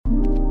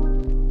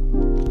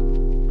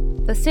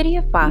The City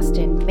of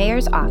Boston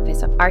Mayor's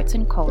Office of Arts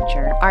and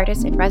Culture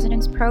Artist in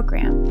Residence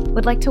Program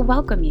would like to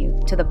welcome you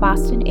to the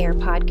Boston Air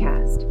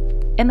podcast.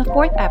 In the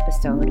fourth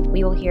episode,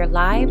 we will hear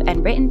live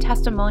and written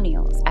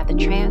testimonials at the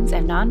Trans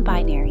and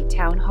Non-Binary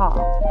Town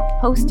Hall,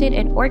 hosted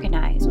and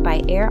organized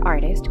by Air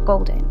artist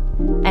Golden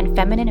and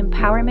Feminine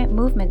Empowerment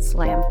Movement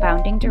Slam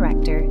founding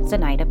director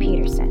Zenaida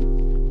Peterson.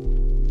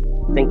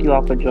 Thank you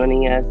all for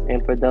joining us,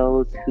 and for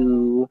those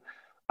who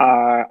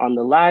are on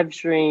the live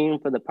stream,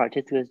 for the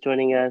participants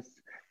joining us,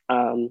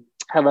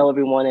 hello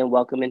everyone and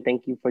welcome, and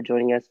thank you for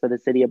joining us for the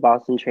City of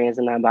Boston Trans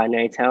and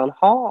Non-Binary Town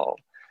Hall.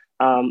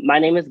 My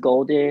name is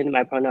Golden,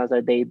 my pronouns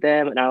are they,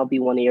 them, and I'll be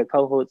one of your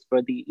co-hosts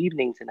for the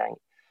evening tonight.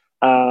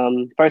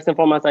 First and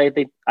foremost,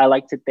 I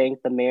like to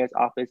thank the Mayor's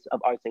Office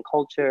of Arts and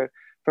Culture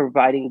for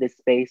providing this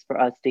space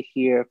for us to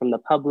hear from the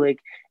public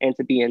and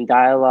to be in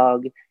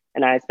dialogue.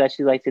 And I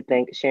especially like to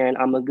thank Sharon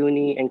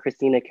Amaguni and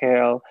Christina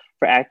Carroll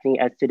for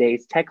acting as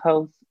today's tech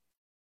hosts.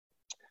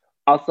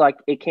 Also,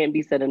 it can't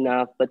be said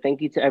enough, but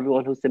thank you to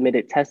everyone who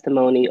submitted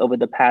testimony over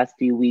the past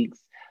few weeks,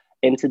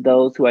 and to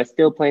those who are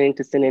still planning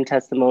to send in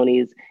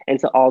testimonies, and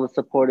to all the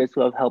supporters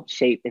who have helped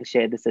shape and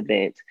share this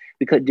event.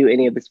 We couldn't do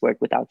any of this work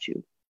without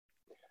you.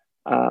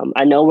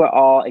 I know we're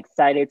all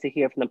excited to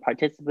hear from the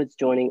participants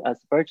joining us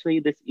virtually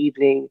this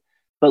evening,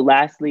 but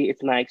lastly,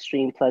 it's my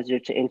extreme pleasure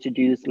to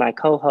introduce my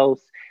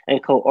co-host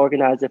and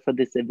co-organizer for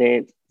this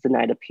event,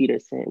 Zenaida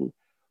Peterson,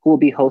 who will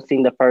be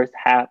hosting the first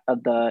half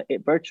of the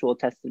virtual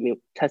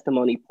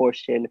testimony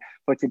portion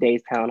for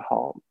today's town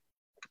hall.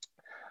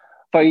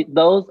 For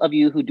those of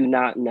you who do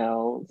not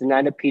know,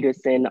 Zenaida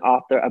Peterson,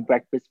 author of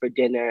Breakfast for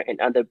Dinner and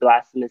Other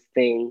Blasphemous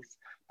Things,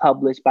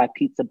 published by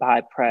Pizza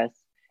Pie Press,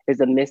 is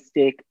a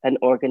mystic, an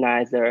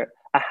organizer,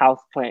 a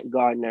houseplant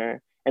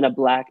gardener, and a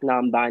Black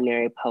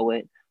non-binary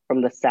poet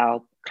from the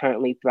South,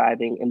 currently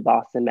thriving in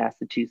Boston,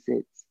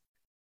 Massachusetts.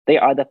 They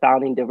are the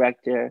founding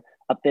director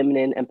of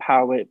Feminine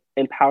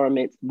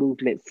Empowerment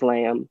Movement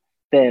Slam,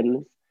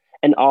 FEMS,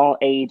 an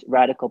all-age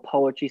radical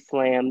poetry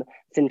slam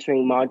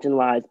centering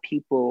marginalized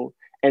people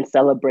and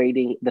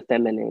celebrating the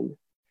feminine.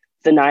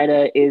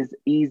 Zenaida is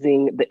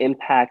easing the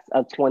impacts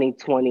of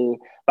 2020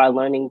 by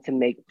learning to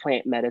make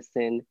plant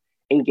medicine,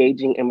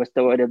 engaging in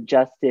restorative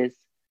justice,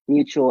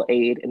 mutual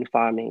aid, and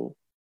farming.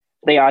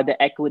 They are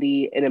the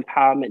Equity and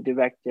Empowerment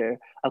Director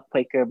of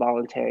Quaker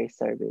Voluntary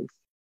Service.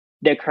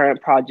 Their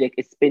current project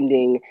is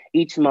spending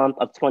each month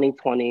of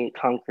 2020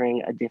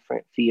 conquering a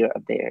different fear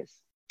of theirs.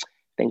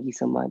 Thank you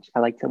so much.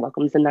 I'd like to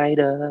welcome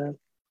Zenaida.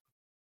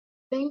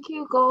 Thank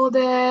you,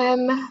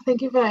 Golden.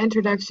 Thank you for that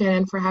introduction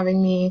and for having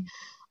me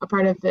a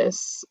part of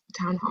this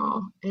town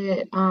hall.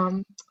 It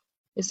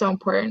is so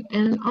important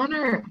and an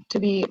honor to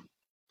be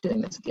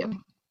doing this with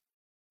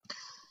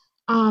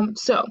you.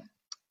 So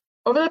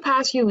over the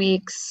past few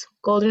weeks,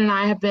 Golden and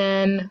I have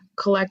been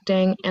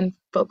collecting, and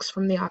folks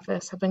from the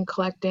office have been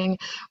collecting,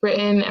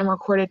 written and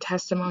recorded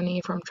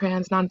testimony from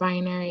trans,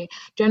 non-binary,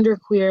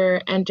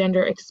 genderqueer, and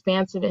gender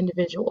expansive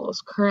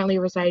individuals currently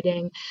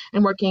residing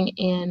and working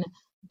in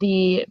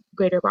the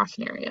greater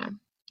Boston area.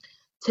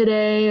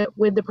 Today,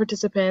 with the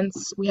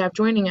participants we have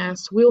joining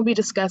us, we will be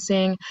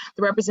discussing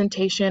the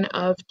representation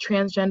of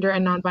transgender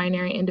and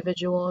non-binary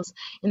individuals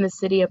in the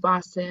City of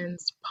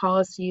Boston's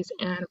policies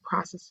and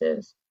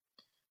processes,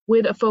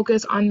 with a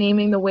focus on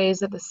naming the ways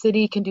that the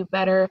city can do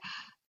better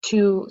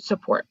to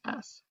support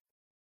us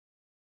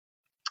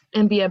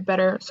and be a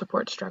better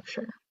support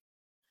structure.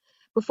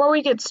 Before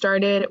we get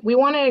started, we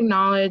want to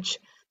acknowledge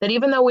that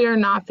even though we are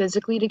not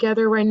physically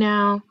together right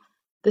now,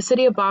 the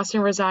City of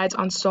Boston resides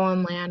on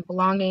stolen land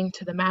belonging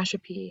to the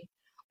Mashpee,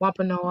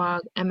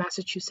 Wampanoag, and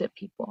Massachusetts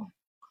people.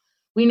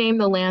 We name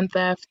the land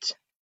theft,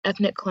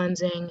 ethnic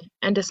cleansing,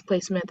 and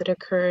displacement that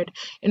occurred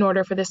in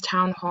order for this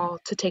town hall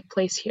to take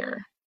place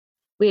here.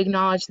 We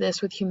acknowledge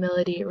this with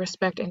humility,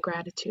 respect, and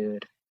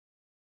gratitude.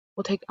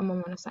 We'll take a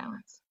moment of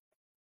silence.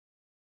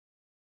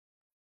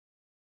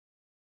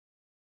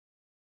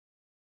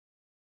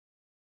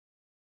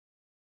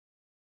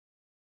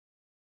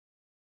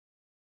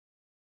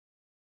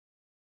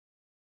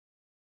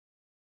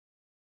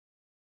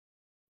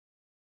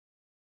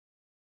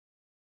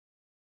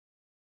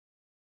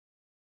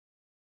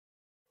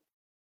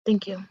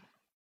 Thank you.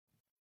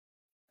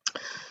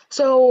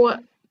 So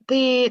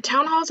the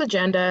town hall's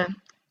agenda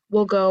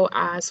will go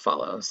as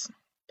follows.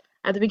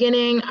 At the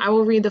beginning, I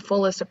will read the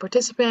full list of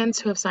participants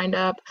who have signed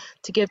up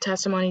to give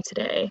testimony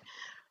today,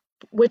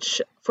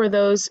 which for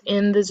those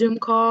in the Zoom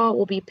call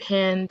will be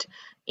pinned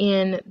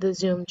in the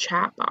Zoom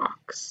chat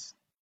box.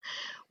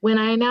 When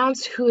I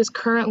announce who is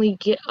currently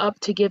up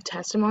to give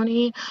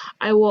testimony,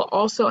 I will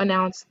also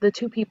announce the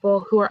two people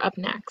who are up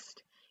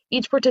next.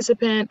 Each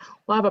participant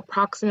will have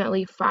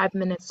approximately 5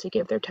 minutes to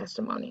give their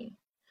testimony.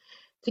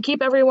 To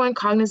keep everyone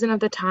cognizant of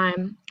the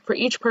time, for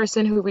each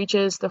person who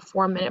reaches the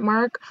 4-minute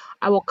mark,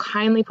 I will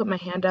kindly put my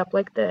hand up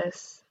like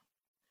this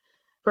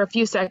for a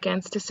few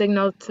seconds to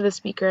signal to the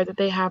speaker that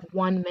they have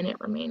 1 minute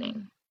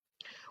remaining.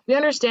 We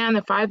understand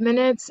that 5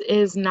 minutes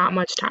is not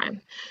much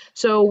time,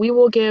 so we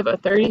will give a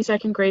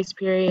 30-second grace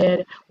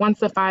period once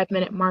the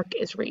 5-minute mark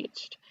is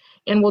reached.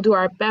 and we'll do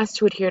our best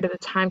to adhere to the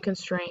time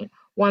constraint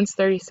once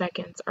 30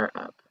 seconds are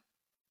up.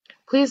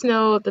 Please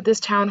note that this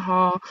town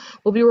hall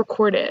will be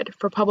recorded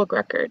for public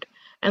record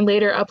and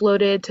later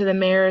uploaded to the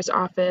Mayor's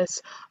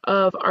Office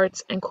of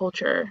Arts and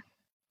Culture,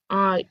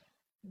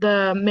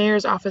 the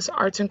Mayor's Office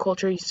Arts and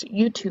Culture's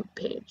YouTube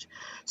page.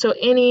 So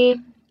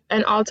any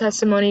and all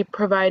testimony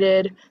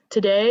provided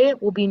today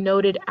will be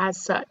noted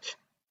as such.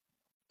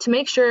 To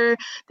make sure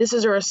this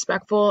is a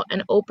respectful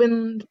and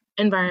open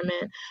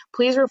environment,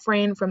 please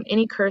refrain from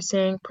any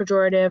cursing,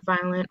 pejorative,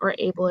 violent, or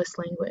ableist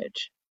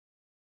language.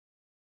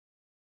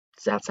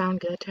 Does that sound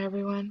good to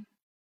everyone?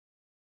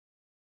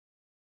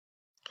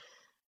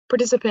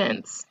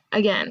 Participants,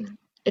 again,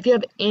 if you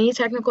have any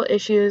technical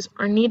issues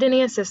or need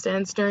any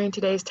assistance during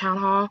today's town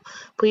hall,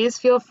 please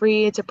feel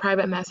free to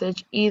private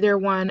message either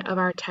one of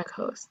our tech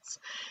hosts.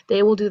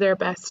 They will do their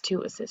best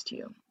to assist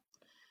you.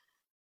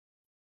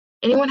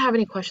 Anyone have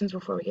any questions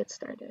before we get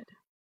started?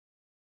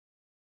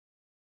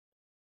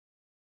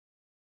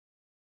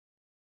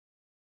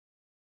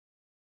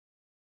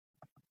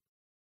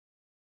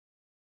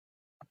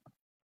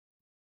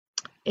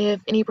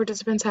 If any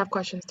participants have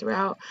questions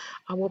throughout,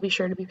 we'll be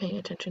sure to be paying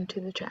attention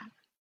to the chat.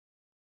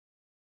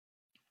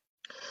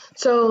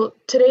 So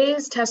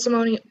today's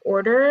testimony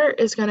order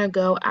is going to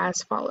go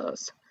as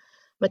follows.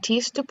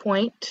 Matisse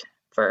Dupoint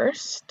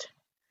first,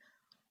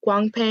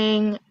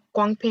 Guangping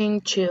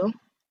Chu,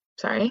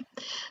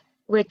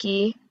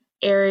 Ricky,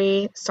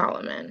 Ari,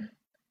 Solomon,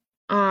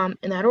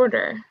 in that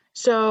order.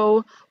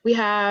 So we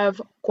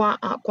have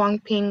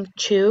Guangping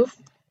Chu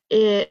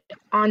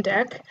on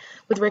deck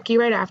with Ricky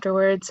right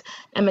afterwards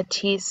and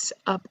Matisse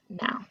up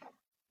now.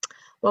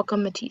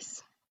 Welcome,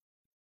 Matisse.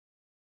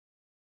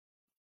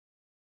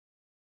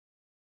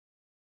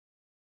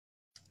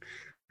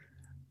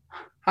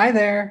 Hi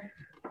there.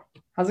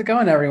 How's it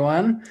going,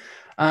 everyone?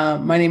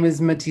 My name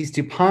is Matisse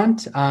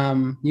Dupont.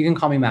 You can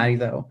call me Maddie,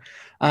 though.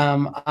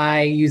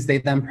 I use they,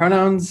 them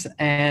pronouns,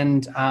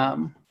 and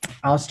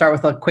I'll start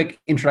with a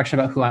quick introduction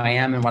about who I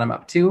am and what I'm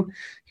up to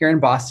here in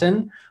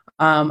Boston.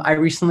 I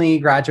recently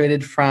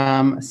graduated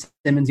from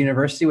Simmons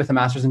University with a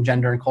master's in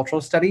gender and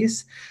cultural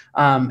studies.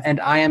 And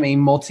I am a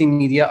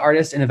multimedia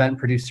artist and event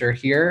producer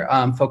here,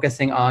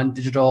 focusing on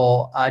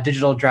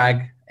digital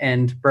drag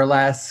and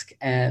burlesque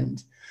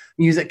and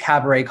music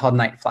cabaret called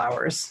Night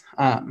Flowers.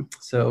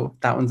 So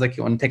that one's like,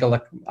 you want to take a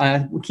look,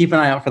 keep an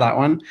eye out for that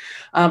one.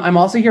 I'm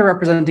also here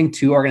representing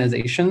two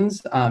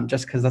organizations,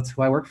 just because that's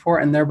who I work for,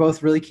 and they're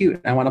both really cute.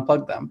 I want to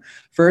plug them.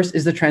 First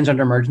is the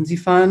Transgender Emergency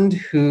Fund,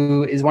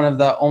 who is one of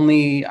the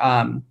only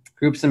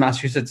groups in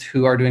Massachusetts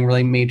who are doing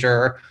really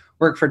major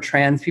work for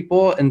trans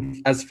people, and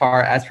as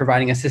far as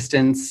providing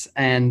assistance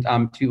and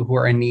to who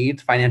are in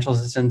need, financial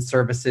assistance,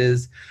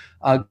 services,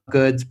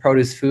 goods,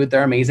 produce, food.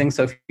 They're amazing.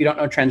 So if you don't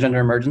know Transgender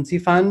Emergency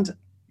Fund,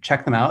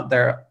 check them out.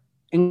 They're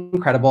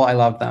incredible. I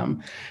love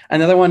them.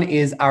 Another one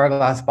is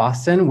Hourglass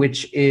Boston,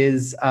 which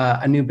is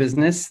a new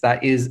business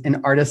that is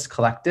an artist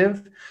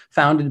collective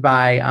founded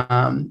by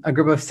a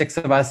group of 6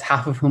 of us,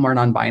 half of whom are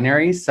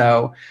non-binary.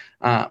 So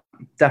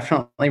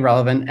definitely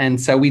relevant.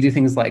 And so we do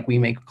things like we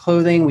make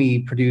clothing,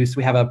 we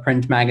have a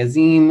print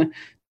magazine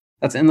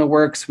that's in the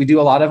works. We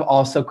do a lot of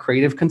also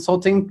creative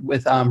consulting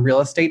with real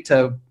estate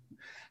to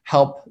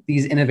help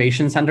these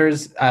innovation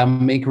centers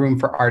make room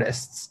for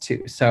artists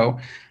too. So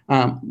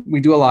we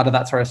do a lot of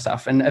that sort of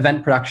stuff and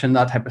event production,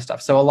 that type of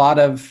stuff. So a lot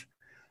of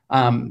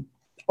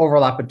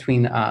overlap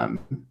between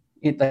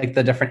like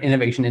the different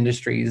innovation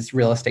industries,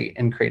 real estate,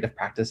 and creative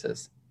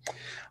practices.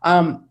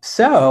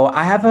 So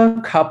I have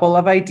a couple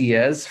of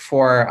ideas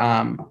for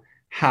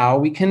how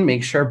we can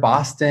make sure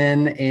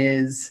Boston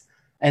is,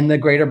 and the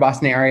greater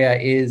Boston area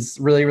is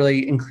really,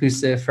 really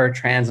inclusive for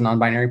trans and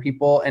non-binary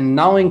people, and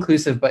not only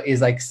inclusive, but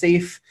is like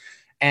safe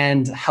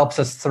and helps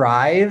us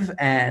thrive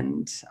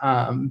and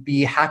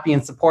be happy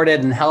and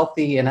supported and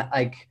healthy. And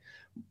like,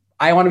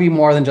 I want to be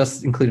more than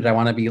just included. I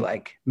want to be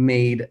like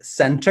made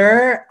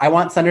center. I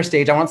want center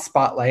stage. I want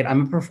spotlight.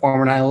 I'm a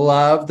performer and I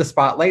love the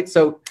spotlight.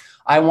 So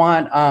I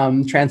want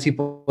trans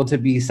people to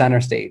be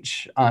center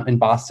stage in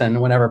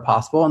Boston whenever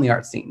possible in the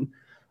art scene.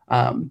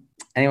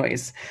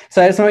 Anyways,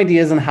 so I have some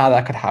ideas on how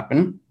that could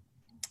happen.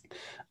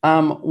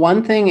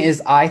 One thing is,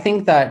 I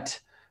think that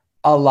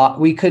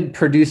we could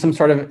produce some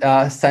sort of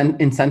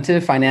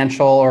incentive,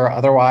 financial or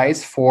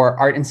otherwise, for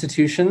art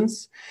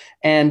institutions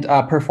and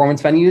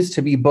performance venues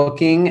to be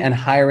booking and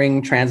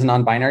hiring trans and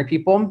non-binary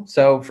people.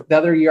 So the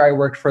other year, I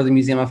worked for the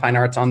Museum of Fine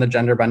Arts on the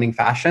Gender Bending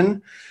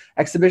Fashion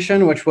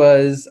exhibition, which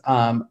was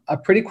a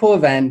pretty cool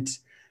event.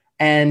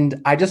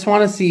 And I just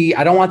want to see,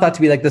 I don't want that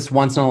to be like this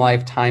once in a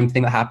lifetime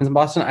thing that happens in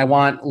Boston. I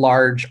want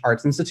large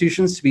arts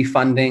institutions to be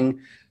funding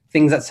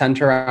things that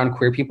center around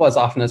queer people as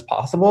often as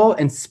possible.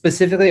 And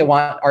specifically, I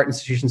want art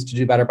institutions to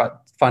do better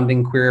about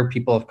funding queer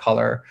people of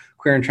color,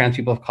 queer and trans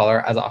people of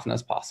color as often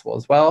as possible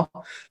as well.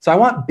 So I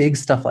want big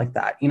stuff like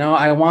that. You know,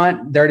 I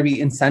want there to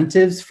be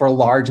incentives for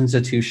large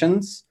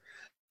institutions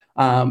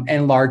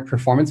and large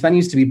performance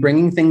venues to be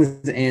bringing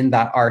things in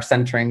that are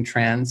centering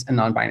trans and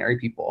non-binary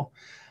people.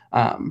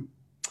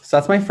 So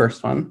that's my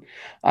first one.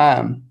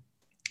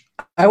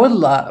 I would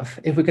love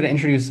if we could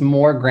introduce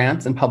more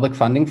grants and public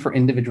funding for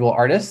individual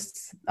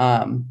artists.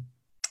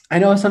 I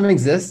know some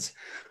exist,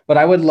 but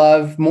I would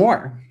love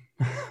more,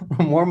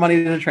 more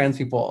money to trans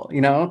people,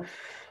 you know?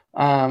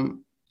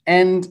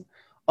 And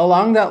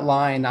along that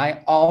line,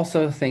 I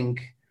also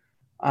think,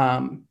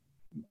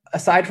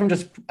 aside from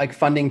just like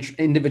funding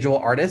individual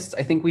artists,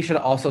 I think we should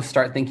also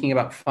start thinking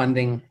about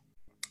funding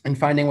and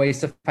finding ways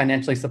to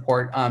financially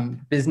support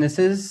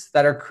businesses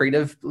that are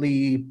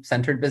creatively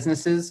centered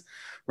businesses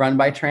run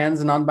by trans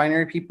and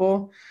non-binary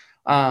people.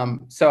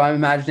 So I'm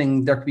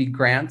imagining there could be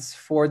grants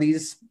for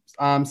these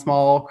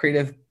small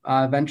creative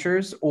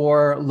ventures,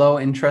 or low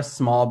interest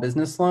small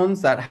business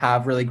loans that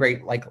have really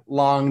great like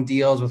long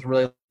deals with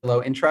really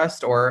low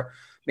interest, or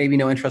maybe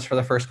no interest for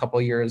the first couple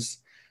of years,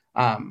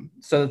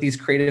 so that these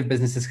creative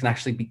businesses can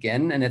actually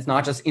begin. And it's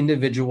not just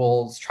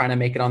individuals trying to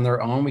make it on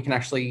their own. We can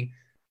actually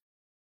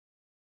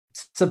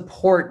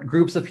support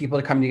groups of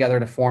people to come together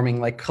to forming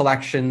like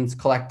collections,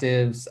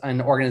 collectives, and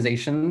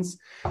organizations.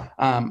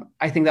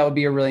 I think that would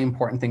be a really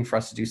important thing for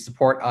us to do,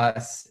 support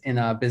us in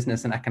a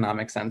business and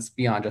economic sense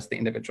beyond just the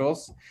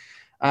individuals.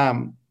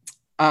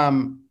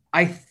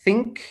 I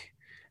think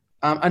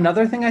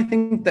another thing I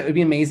think that would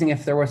be amazing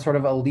if there was sort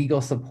of a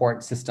legal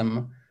support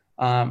system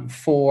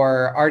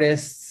for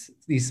artists,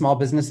 these small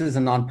businesses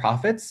and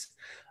nonprofits.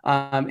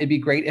 It'd be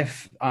great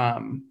if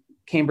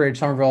Cambridge,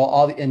 Somerville,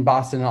 all in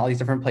Boston, and all these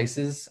different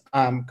places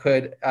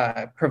could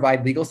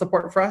provide legal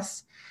support for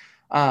us,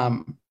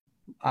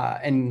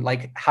 and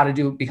like how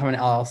to become an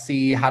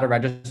LLC, how to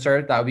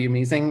register. That would be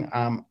amazing.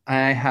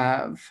 I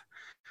have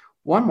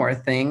one more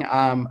thing.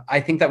 I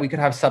think that we could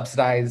have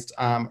subsidized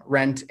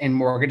rent and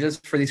mortgages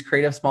for these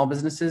creative small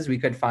businesses. We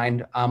could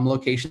find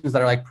locations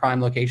that are like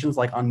prime locations,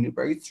 like on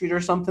Newbury Street or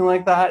something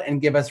like that,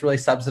 and give us really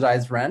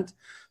subsidized rent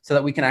so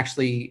that we can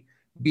actually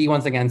be,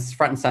 once again,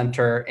 front and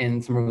center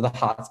in some of the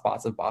hot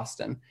spots of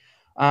Boston.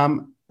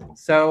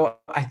 So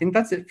I think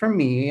that's it for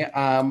me.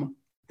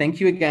 Thank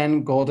you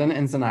again, Golden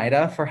and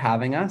Zenaida, for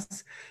having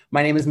us.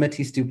 My name is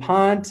Matisse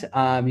DuPont. You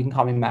can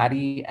call me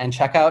Maddie, and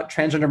check out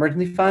Transgender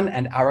Emergency Fund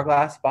and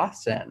Hourglass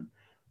Boston.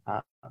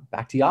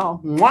 Back to y'all.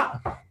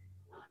 Mwah!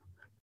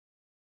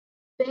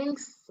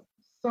 Thanks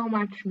so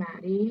much,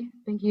 Maddie.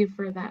 Thank you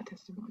for that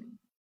testimony.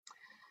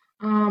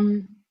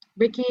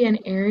 Ricky and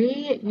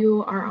Ari,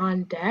 you are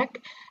on deck,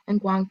 and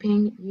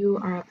Guangping, you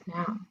are up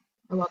now.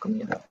 I welcome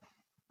you.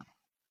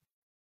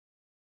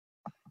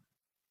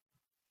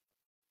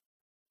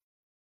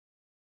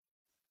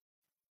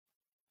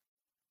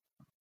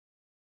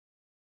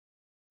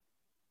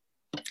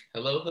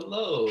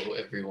 Hello,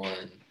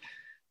 everyone.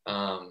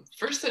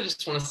 First, I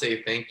just want to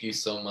say thank you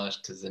so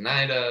much to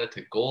Zenaida,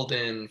 to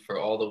Golden for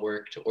all the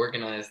work to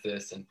organize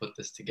this and put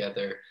this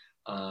together.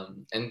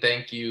 And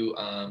thank you,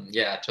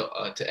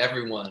 to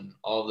everyone,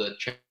 all the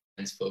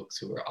trans folks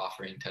who are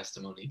offering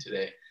testimony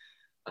today.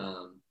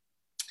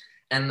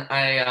 And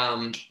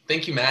I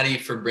thank you, Maddie,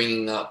 for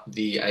bringing up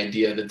the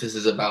idea that this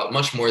is about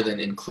much more than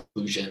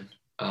inclusion.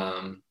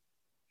 Oh,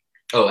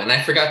 and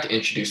I forgot to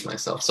introduce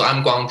myself. So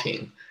I'm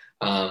Guangping.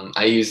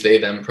 I use they,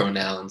 them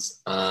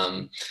pronouns.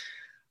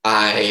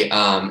 I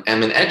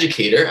am an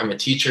educator. I'm a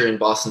teacher in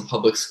Boston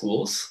Public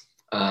Schools.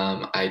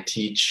 I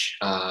teach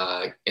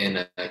in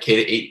a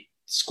K-8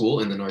 school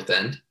in the North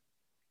End.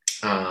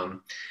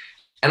 And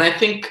I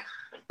think,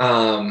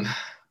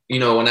 you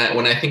know, when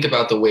I think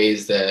about the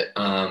ways that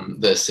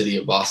the city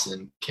of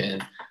Boston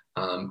can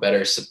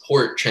better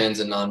support trans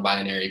and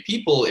non-binary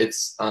people,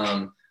 it's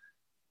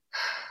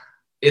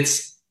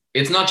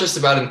not just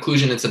about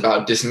inclusion, it's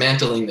about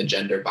dismantling the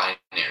gender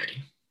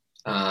binary.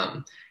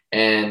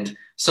 And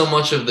so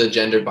much of the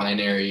gender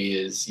binary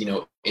is, you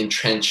know,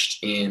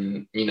 entrenched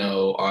in, you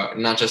know,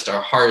 not just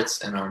our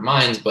hearts and our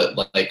minds, but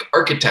like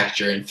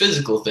architecture and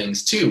physical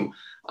things too.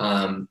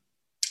 And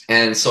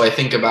so I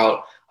think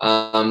about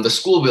the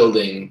school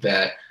building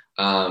that,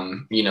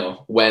 you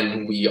know,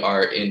 when we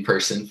are in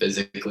person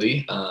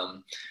physically,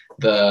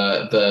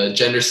 the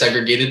gender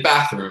segregated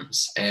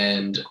bathrooms,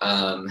 and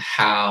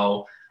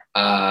how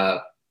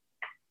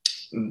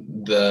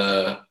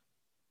the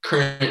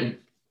current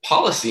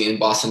policy in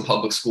Boston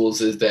Public Schools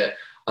is that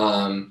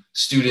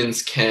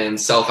students can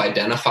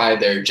self-identify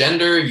their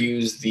gender,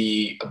 use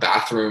the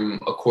bathroom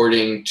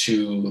according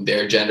to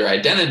their gender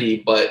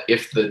identity, but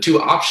if the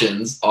two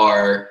options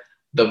are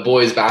the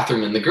boys'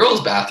 bathroom and the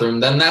girls'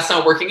 bathroom, then that's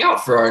not working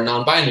out for our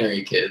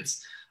non-binary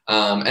kids.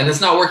 And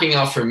it's not working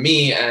out for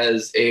me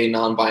as a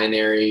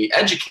non-binary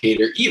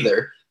educator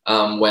either,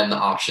 when the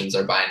options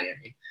are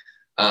binary.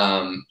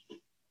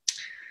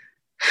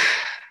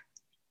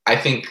 I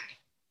think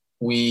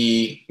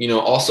we, you know,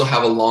 also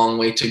have a long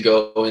way to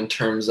go in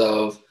terms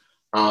of,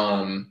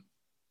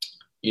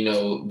 you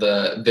know,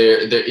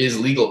 there is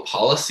legal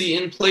policy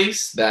in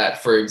place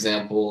that, for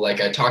example, like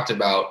I talked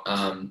about,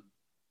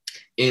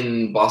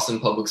 in Boston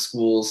Public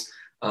Schools,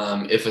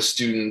 if a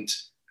student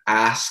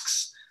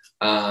asks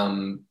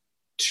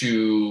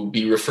to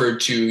be referred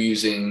to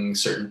using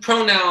certain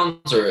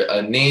pronouns or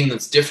a name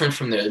that's different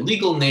from their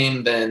legal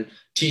name, then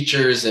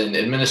teachers and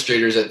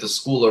administrators at the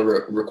school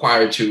are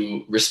required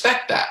to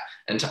respect that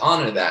and to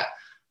honor that.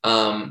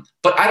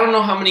 But I don't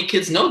know how many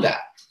kids know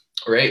that,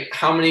 right?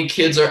 How many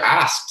kids are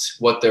asked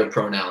what their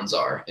pronouns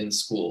are in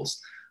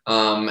schools?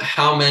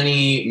 How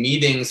many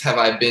meetings have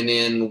I been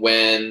in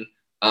when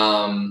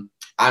I'm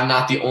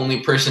not the only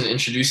person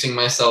introducing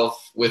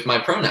myself with my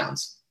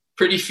pronouns?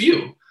 Pretty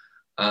few.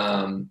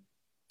 And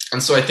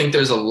so I think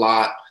there's a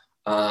lot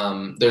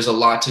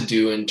to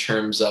do in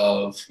terms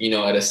of,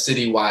 at a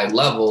citywide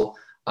level,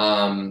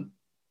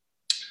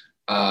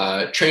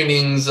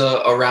 trainings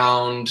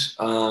around,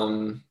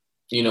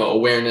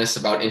 awareness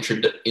about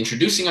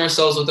introducing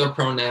ourselves with our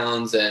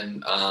pronouns,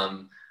 and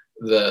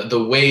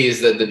the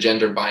ways that the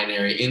gender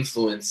binary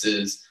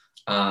influences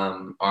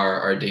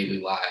our daily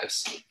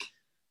lives.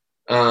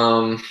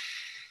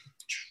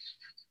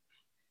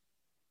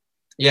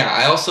 Yeah,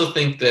 I also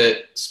think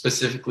that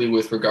specifically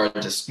with regard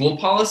to school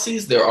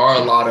policies, there are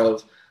a lot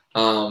of,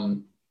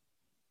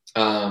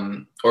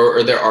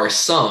 or there are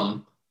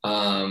some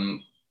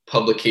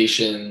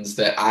publications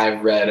that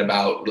I've read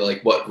about,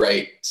 like what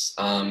rights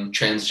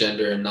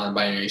transgender and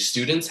non-binary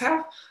students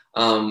have,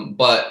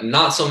 but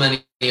not so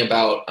many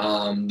about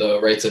the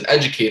rights of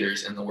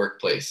educators in the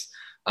workplace.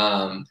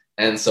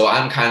 And so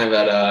I'm kind of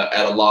at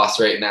a loss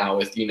right now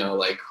with,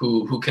 like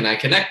who can I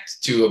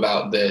connect to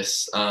about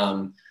this,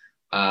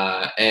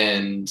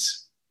 and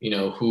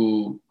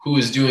who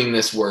is doing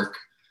this work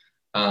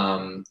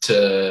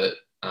to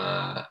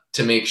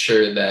make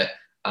sure that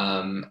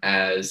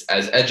as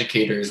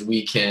educators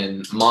we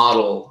can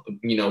model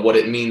what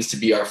it means to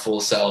be our full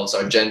selves,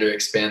 our gender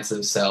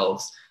expansive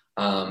selves,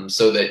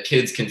 so that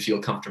kids can feel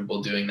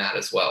comfortable doing that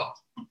as well.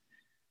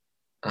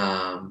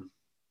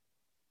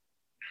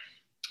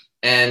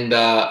 And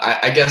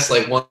I guess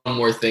like one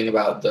more thing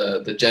about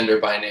the gender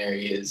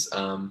binary is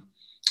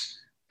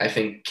I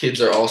think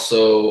kids are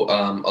also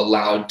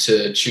allowed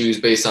to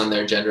choose based on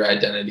their gender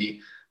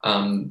identity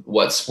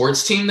what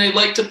sports team they'd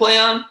like to play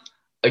on.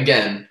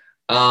 Again,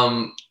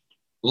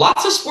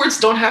 lots of sports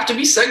don't have to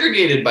be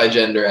segregated by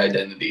gender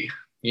identity,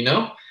 and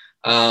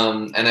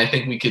I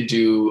think we could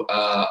do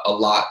a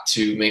lot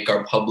to make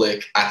our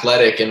public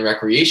athletic and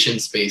recreation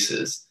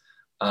spaces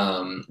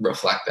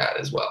reflect that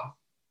as well.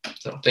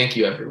 So thank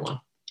you, everyone.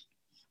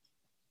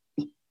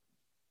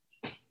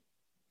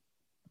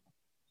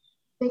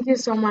 Thank you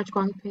so much,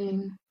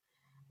 Guangping.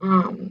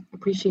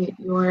 Appreciate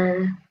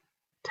your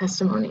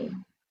testimony.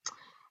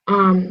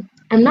 I'm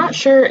not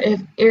sure if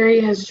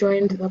Ari has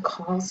joined the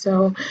call,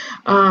 so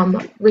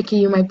Ricky,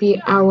 you might be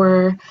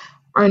our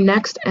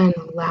next and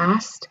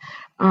last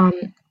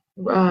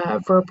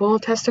verbal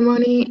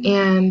testimony,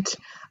 and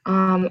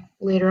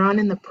later on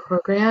in the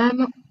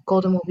program,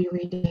 Golden will be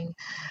reading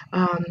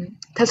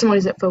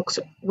testimonies that folks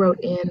wrote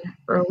in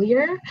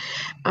earlier,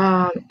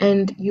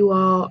 and you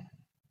all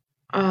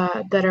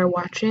that are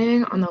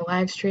watching on the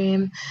live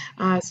stream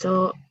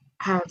still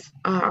have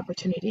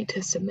opportunity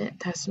to submit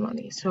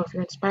testimonies. So if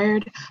you're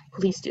inspired,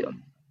 please do.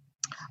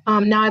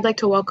 Now I'd like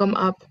to welcome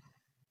up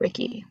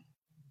Ricky.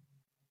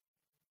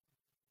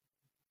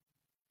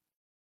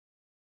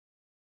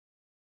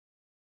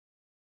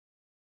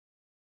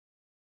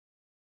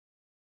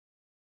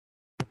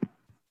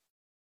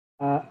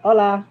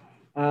 Hola,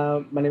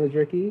 my name is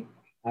Ricky.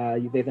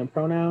 You they them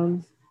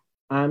pronouns.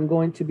 I'm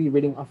going to be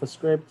reading off a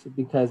script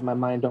because my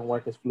mind don't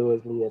work as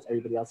fluidly as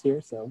everybody else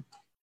here. So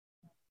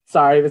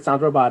sorry if it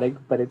sounds robotic,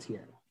 but it's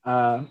here.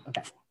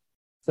 Okay.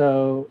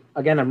 So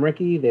again, I'm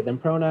Ricky, they them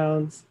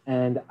pronouns,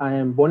 and I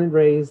am born and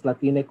raised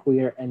Latina,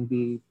 queer, and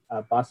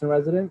Boston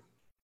resident.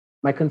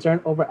 My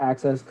concern over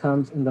access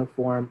comes in the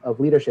form of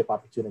leadership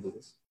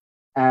opportunities.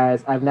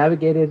 As I've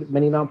navigated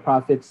many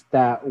nonprofits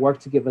that work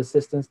to give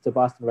assistance to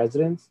Boston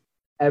residents,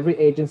 every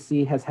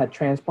agency has had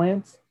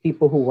transplants,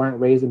 people who weren't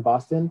raised in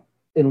Boston,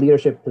 in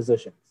leadership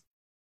positions.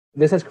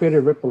 This has created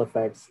ripple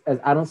effects, as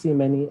I don't see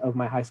many of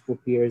my high school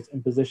peers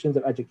in positions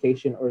of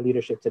education or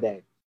leadership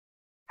today.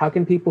 How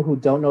can people who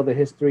don't know the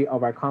history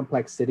of our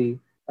complex city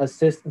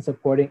assist in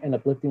supporting and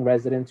uplifting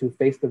residents who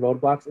face the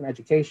roadblocks in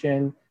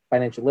education,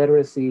 financial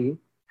literacy,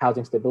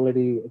 housing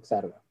stability,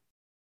 etc.?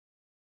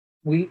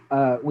 We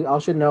all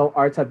should know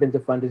arts have been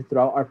defunded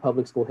throughout our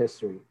public school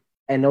history,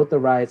 and note the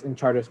rise in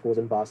charter schools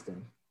in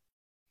Boston.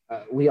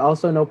 We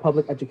also know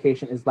public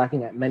education is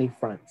lacking at many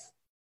fronts.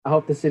 I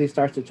hope the city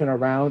starts to turn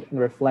around and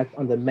reflect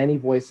on the many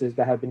voices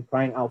that have been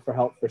crying out for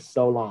help for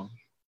so long.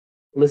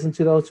 Listen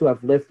to those who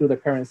have lived through the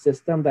current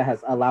system that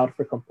has allowed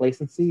for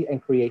complacency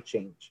and create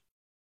change.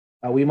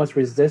 We must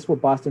resist what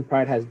Boston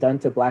Pride has done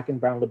to Black and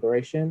Brown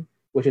liberation,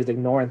 which is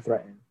ignore and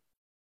threaten.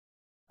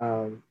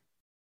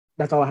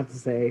 That's all I have to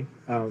say.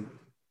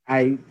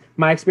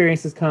 My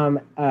experiences come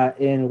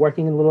in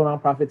working in little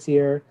nonprofits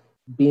here,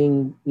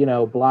 being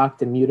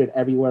blocked and muted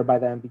everywhere by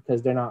them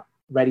because they're not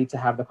ready to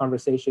have the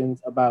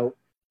conversations about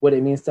what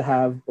it means to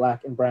have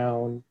Black and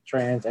Brown,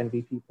 trans,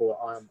 NB people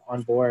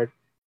on board.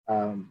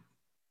 I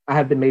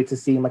have been made to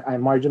seem like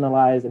I'm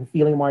marginalized and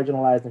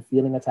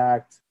feeling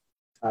attacked.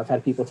 I've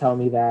had people tell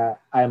me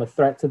that I am a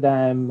threat to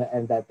them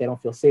and that they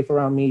don't feel safe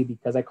around me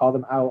because I call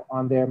them out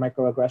on their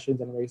microaggressions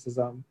and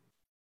racism.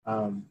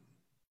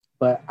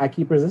 but I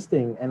keep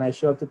resisting, and I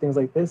show up to things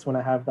like this when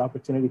I have the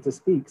opportunity to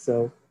speak.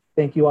 So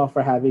thank you all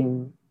for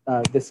having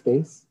this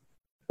space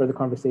for the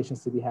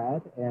conversations to be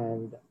had,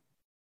 and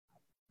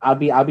I'll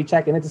be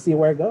checking it to see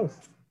where it goes.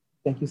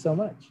 Thank you so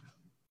much.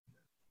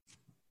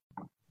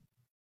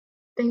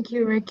 Thank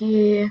you,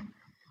 Ricky.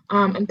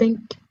 And thank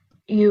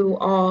you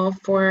all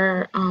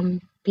for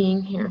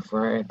being here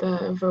for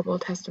the verbal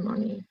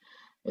testimony.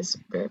 It's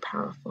very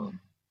powerful.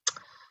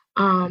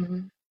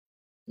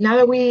 Now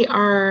that we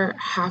are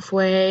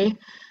halfway,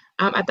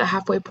 at the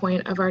halfway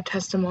point of our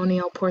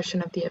testimonial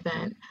portion of the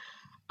event,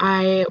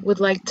 I would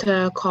like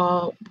to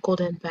call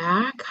Golden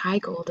back, hi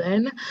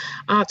Golden,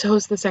 to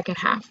host the second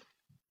half.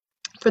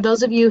 For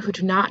those of you who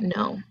do not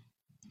know,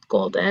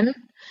 Golden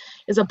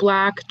is a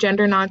Black,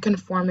 gender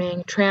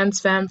nonconforming, trans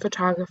femme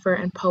photographer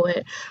and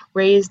poet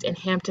raised in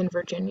Hampton,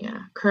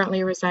 Virginia,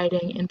 currently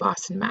residing in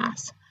Boston,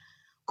 Mass.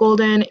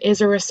 Golden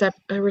is a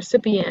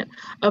recipient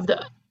of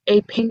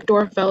a Pink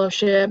Door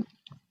Fellowship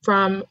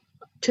from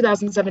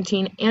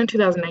 2017 and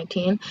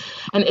 2019,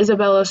 and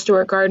Isabella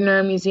Stewart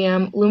Gardner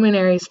Museum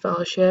Luminaries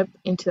Fellowship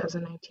in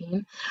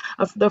 2019,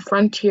 of the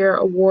Frontier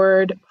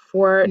Award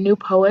for New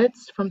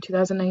Poets from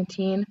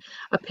 2019,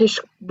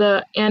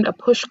 and a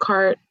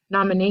Pushcart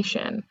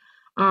nomination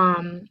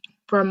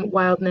from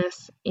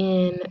Wildness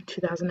in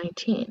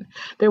 2019.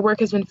 Their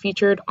work has been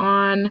featured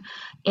on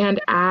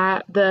and at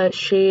the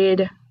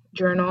Shade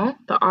Journal,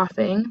 The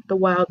Offing, The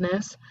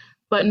Wildness,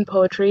 Button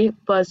Poetry,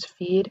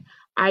 BuzzFeed,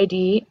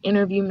 ID,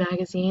 Interview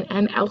Magazine,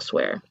 and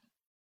elsewhere.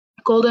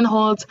 Golden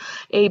holds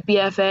a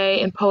BFA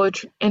in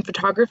poetry and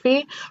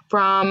photography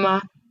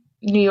from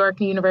New York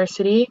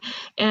University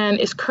and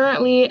is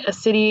currently a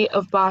City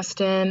of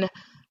Boston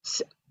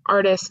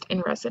artist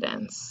in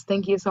residence.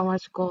 Thank you so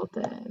much,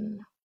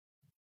 Golden.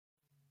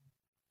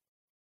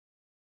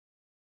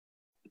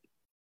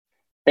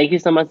 Thank you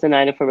so much,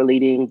 Zenaida, for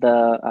leading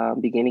the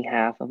beginning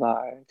half of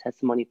our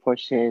testimony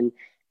portion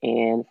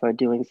and for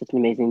doing such an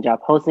amazing job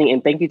hosting.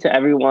 And thank you to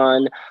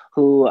everyone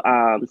who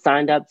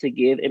signed up to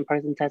give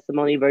in-person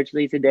testimony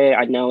virtually today.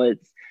 I know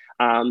it's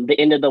the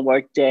end of the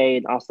workday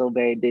and also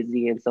very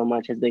busy, and so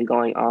much has been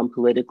going on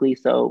politically.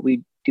 So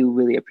we do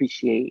really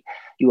appreciate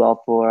you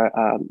all for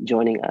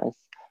joining us.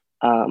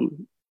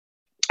 I'm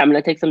going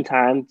to take some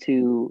time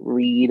to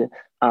read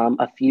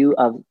a few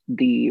of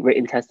the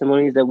written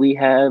testimonies that we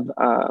have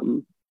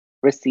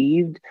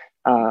received.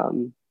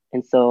 And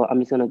so I'm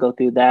just going to go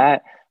through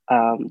that.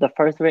 The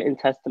first written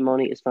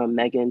testimony is from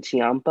Megan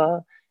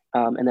Chiampa,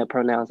 and their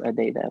pronouns are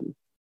they, them.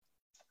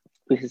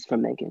 This is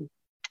from Megan.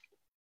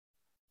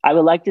 I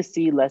would like to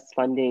see less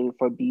funding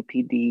for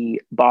BPD,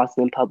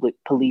 Boston Public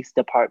Police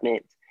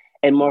Department,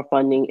 and more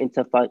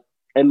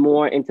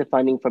into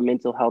funding for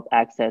mental health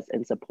access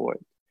and support.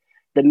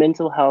 The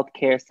mental health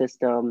care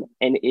system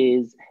and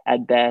is,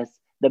 at best,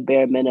 the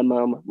bare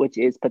minimum, which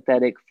is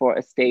pathetic for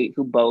a state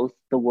who boasts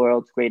the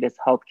world's greatest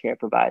healthcare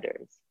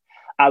providers.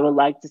 I would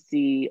like to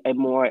see a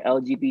more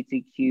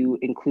LGBTQ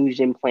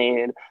inclusion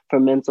plan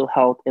for mental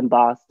health in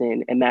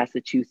Boston and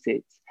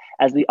Massachusetts,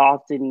 as we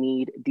often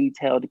need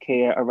detailed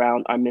care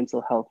around our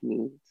mental health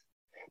needs.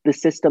 The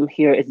system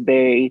here is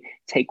very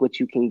take what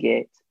you can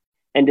get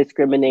and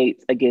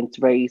discriminates against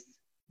race,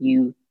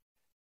 youth,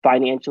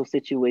 financial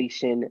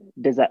situation,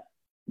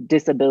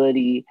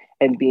 disability,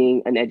 and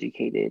being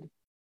uneducated.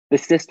 The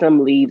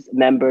system leaves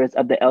members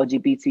of the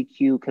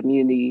LGBTQ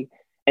community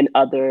and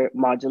other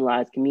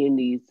marginalized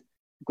communities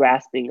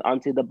grasping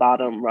onto the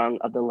bottom rung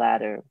of the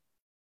ladder.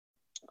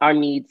 Our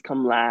needs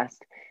come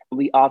last, and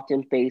we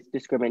often face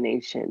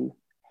discrimination.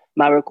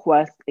 My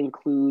request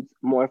includes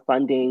more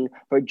funding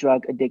for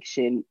drug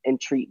addiction and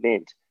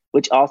treatment,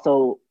 which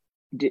also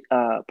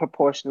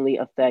proportionally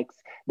affects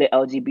the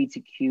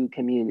LGBTQ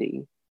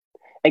community.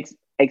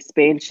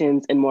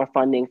 Expansions and more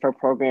funding for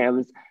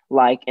programs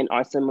like and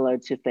are similar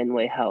to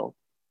Fenway Health.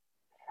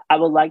 I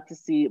would like to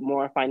see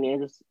more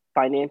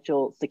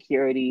financial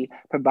security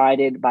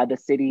provided by the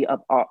city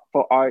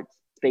for arts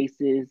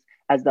spaces,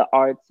 as the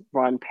arts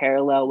run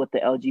parallel with the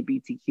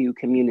LGBTQ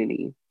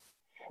community.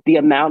 The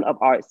amount of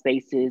art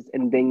spaces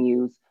and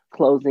venues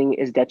closing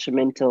is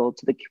detrimental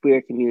to the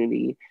queer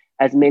community,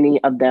 as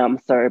many of them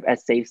serve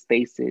as safe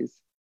spaces.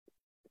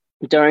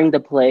 During the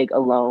plague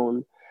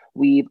alone,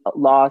 we've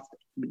lost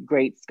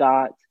Great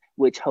Scott,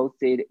 which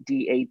hosted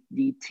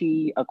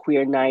DADT, a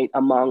queer night,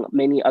 among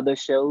many other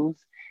shows,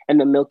 and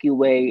the Milky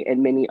Way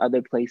and many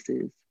other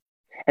places.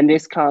 And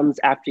this comes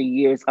after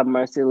years of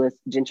merciless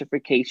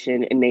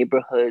gentrification in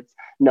neighborhoods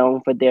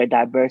known for their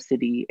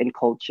diversity and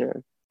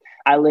culture.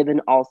 I live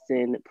in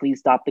Austin. Please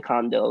stop the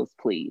condos,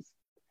 please.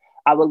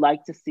 I would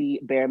like to see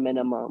bare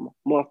minimum,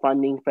 more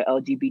funding for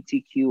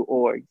LGBTQ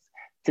orgs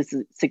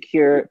to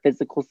secure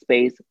physical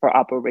space for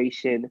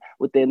operation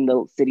within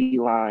the city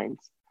lines.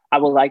 I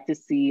would like to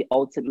see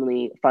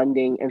ultimately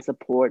funding and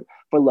support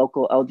for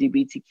local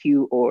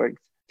LGBTQ orgs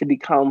to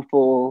become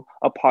full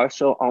or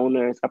partial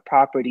owners of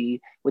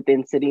property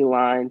within city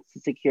lines to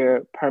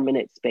secure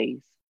permanent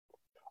space.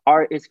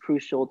 Art is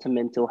crucial to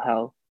mental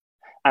health.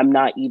 I'm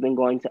not even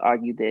going to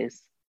argue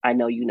this. I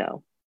know you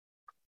know.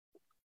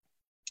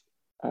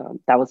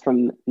 That was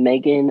from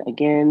Megan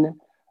again.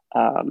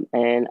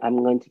 And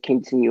I'm going to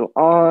continue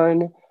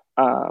on.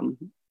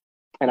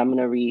 And I'm going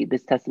to read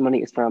this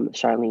testimony is from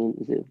Charlene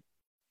Zhu.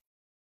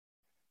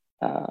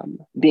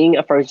 Being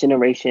a first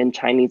generation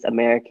Chinese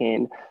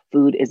American,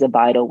 food is a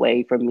vital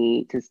way for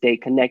me to stay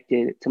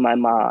connected to my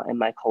ma and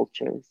my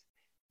cultures.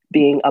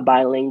 Being a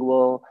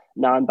bilingual,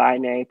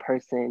 non-binary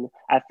person,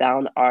 I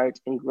found art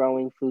and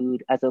growing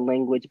food as a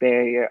language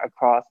barrier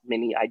across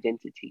many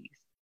identities.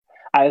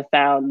 I have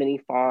found many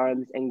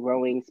farms and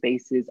growing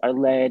spaces are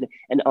led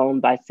and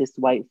owned by cis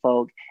white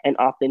folk and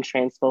often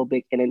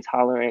transphobic and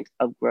intolerant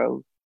of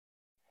growth.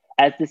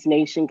 As this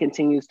nation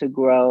continues to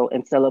grow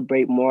and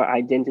celebrate more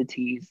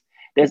identities,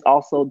 there's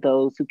also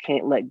those who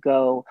can't let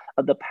go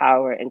of the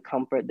power and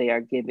comfort they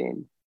are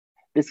given.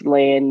 This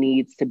land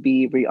needs to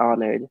be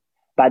re-honored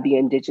by the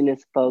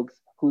indigenous folks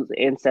whose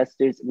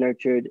ancestors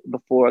nurtured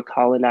before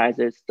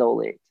colonizers stole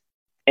it,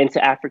 and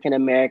to African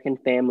American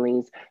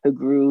families who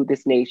grew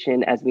this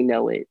nation as we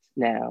know it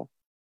now.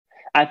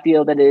 I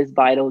feel that it is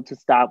vital to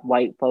stop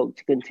white folk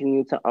to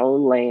continue to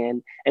own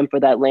land and for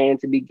that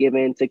land to be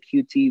given to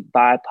QT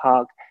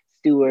BIPOC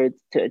stewards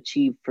to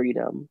achieve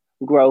freedom,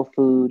 grow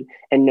food,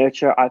 and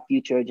nurture our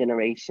future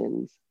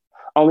generations.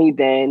 Only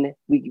then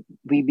we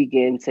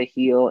begin to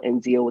heal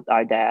and deal with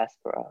our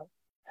diaspora.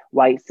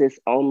 White cis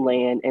owned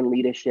land and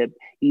leadership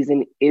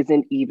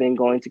isn't even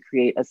going to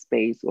create a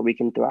space where we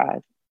can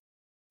thrive.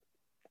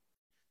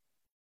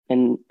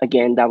 And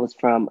again, that was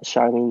from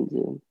Charlene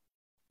Zhu.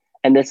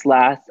 And this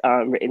last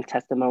written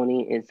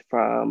testimony is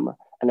from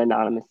an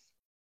anonymous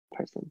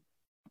person.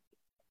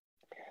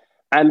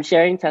 I'm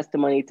sharing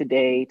testimony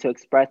today to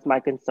express my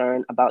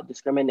concern about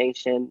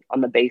discrimination on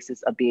the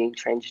basis of being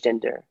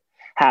transgender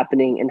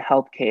happening in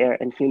healthcare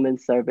and human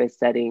service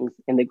settings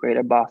in the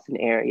greater Boston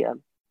area.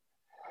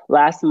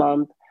 Last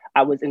month,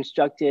 I was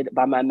instructed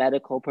by my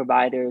medical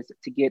providers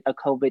to get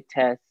COVID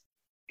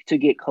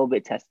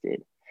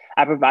tested.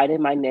 I provided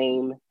my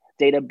name,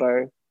 date of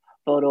birth,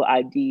 photo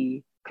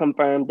ID,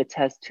 confirmed the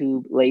test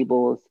tube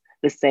labels,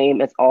 the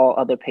same as all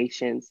other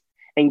patients,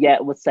 and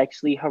yet was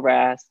sexually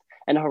harassed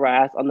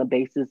on the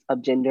basis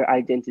of gender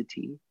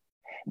identity.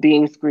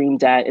 Being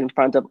screamed at in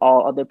front of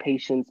all other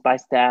patients by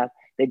staff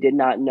they did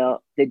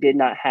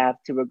not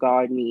have to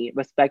regard me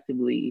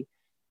respectively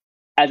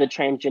as a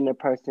transgender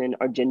person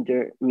or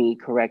gender me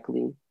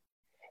correctly.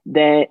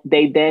 They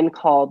then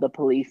called the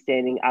police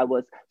stating I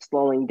was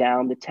slowing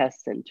down the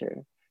test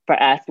center for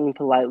asking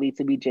politely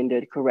to be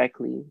gendered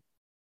correctly.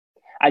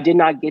 I did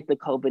not get the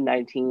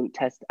COVID-19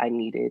 test I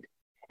needed,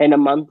 and a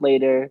month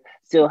later,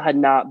 still had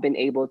not been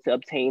able to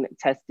obtain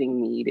testing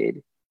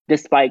needed,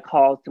 despite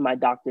calls to my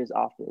doctor's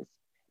office,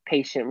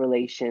 patient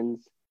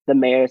relations, the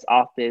mayor's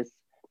office,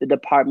 the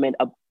Department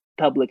of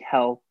Public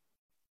Health,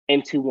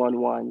 and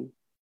 211.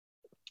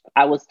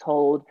 I was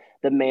told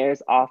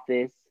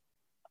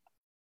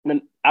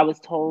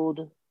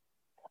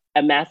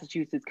a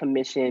Massachusetts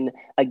Commission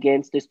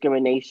Against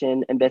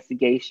Discrimination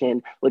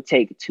investigation would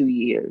take 2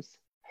 years,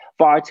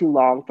 far too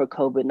long for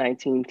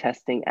COVID-19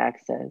 testing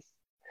access.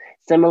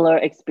 Similar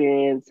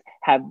experience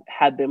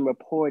have been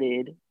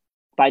reported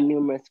by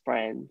numerous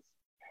friends.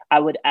 I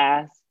would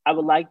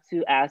like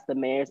to ask the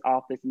mayor's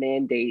office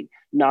mandate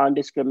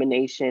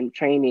non-discrimination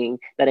training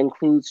that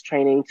includes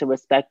training to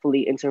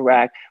respectfully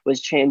interact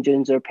with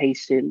transgender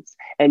patients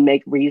and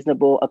make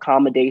reasonable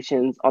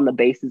accommodations on the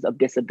basis of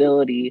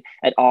disability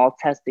at all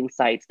testing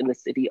sites in the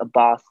city of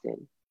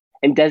Boston,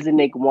 and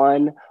designate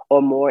one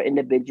or more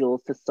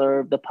individuals to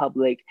serve the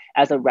public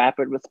as a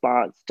rapid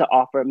response to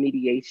offer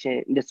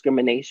mediation and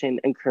discrimination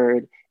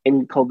incurred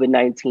in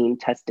COVID-19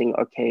 testing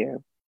or care.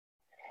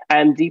 I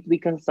am deeply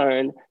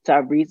concerned to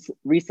have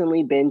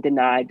recently been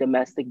denied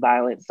domestic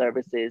violence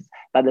services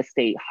by the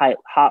state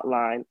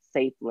hotline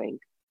SafeLink,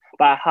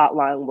 by a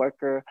hotline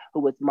worker who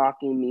was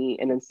mocking me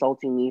and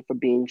insulting me for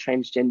being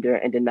transgender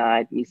and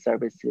denied me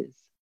services.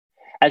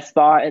 As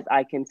far as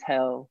I can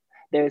tell,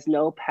 there is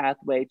no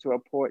pathway to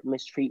report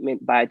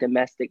mistreatment by a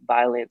domestic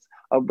violence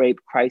or rape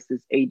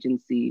crisis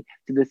agency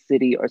to the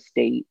city or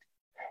state.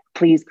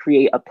 Please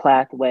create a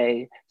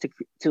pathway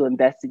to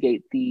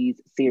investigate these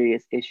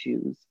serious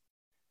issues.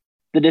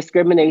 The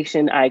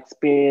discrimination I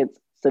experienced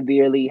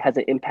severely has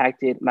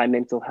impacted my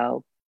mental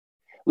health.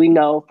 We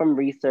know from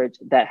research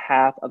that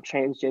half of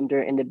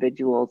transgender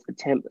individuals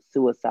attempt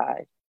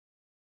suicide,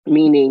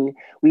 meaning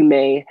we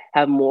may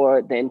have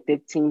more than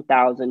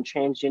 15,000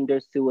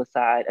 transgender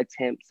suicide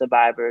attempt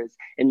survivors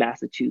in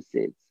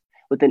Massachusetts,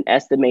 with an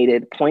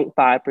estimated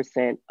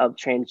 0.5% of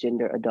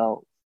transgender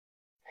adults.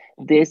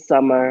 This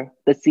summer,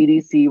 the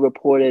CDC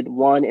reported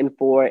 1 in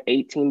 4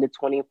 18 to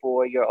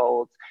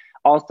 24-year-olds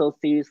also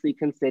seriously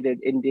considered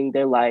ending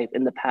their life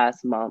in the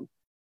past month,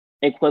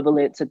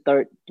 equivalent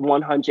to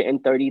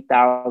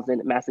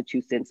 130,000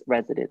 Massachusetts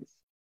residents.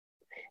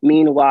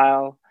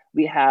 Meanwhile,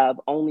 we have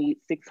only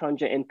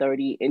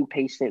 630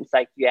 inpatient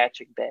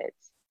psychiatric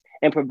beds,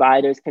 and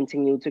providers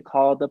continue to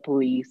call the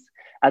police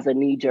as a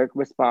knee-jerk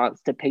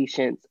response to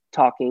patients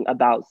talking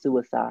about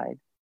suicide.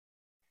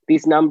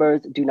 These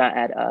numbers do not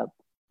add up,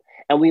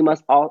 And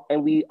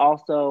we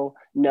also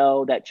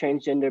know that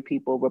transgender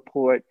people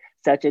report,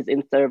 such as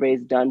in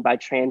surveys done by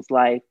Trans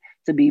Life,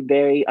 to be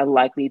very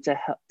unlikely to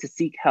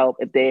seek help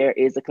if there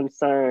is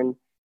concern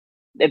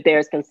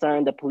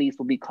the police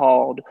will be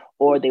called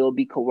or they will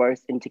be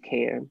coerced into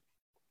care.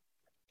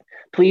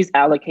 Please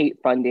allocate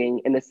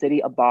funding in the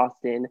city of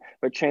Boston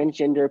for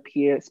transgender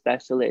peer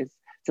specialists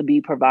to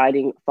be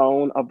providing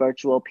phone or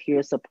virtual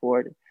peer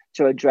support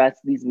to address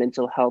these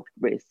mental health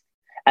risks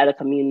at a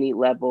community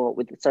level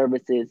with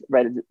services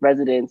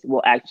residents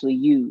will actually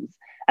use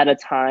at a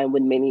time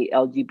when many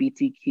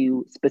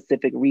LGBTQ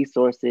specific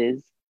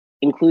resources,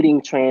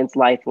 including Trans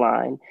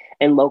Lifeline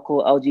and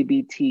local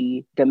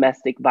LGBT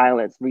domestic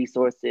violence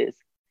resources,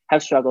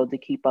 have struggled to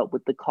keep up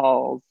with the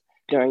calls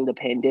during the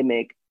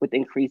pandemic with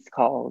increased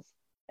calls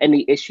and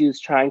the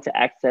issues trying to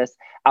access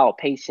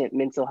outpatient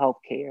mental health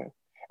care,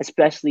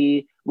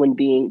 especially when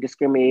being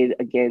discriminated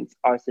against,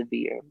 are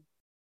severe.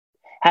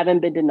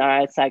 Having been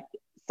denied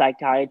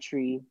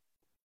psychiatry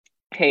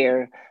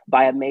care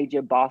by a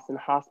major Boston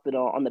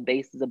hospital on the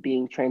basis of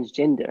being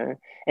transgender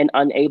and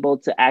unable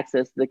to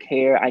access the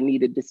care I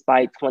needed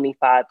despite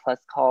 25 plus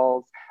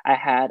calls, I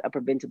had a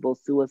preventable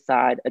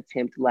suicide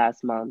attempt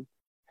last month.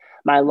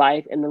 My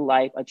life and the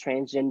life of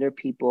transgender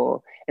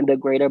people in the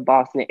greater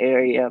Boston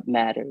area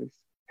matters.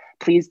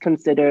 Please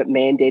consider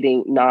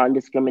mandating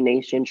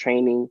non-discrimination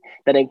training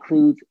that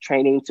includes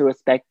training to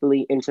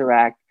respectfully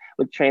interact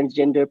with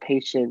transgender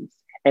patients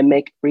and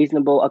make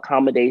reasonable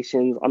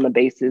accommodations on the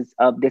basis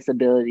of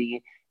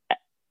disability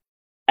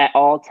at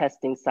all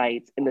testing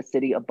sites in the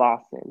city of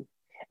Boston,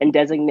 and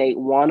designate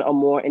one or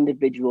more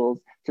individuals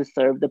to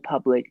serve the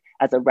public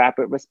as a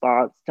rapid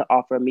response to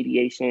offer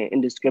mediation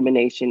and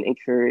discrimination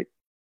incurred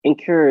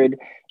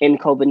in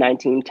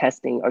COVID-19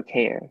 testing or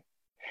care.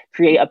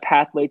 Create a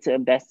pathway to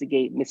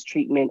investigate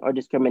mistreatment or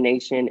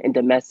discrimination in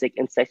domestic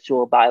and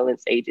sexual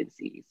violence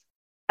agencies.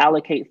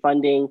 Allocate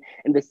funding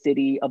in the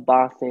city of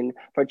Boston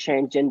for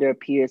transgender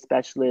peer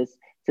specialists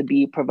to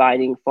be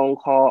providing phone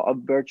call or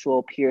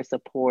virtual peer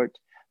support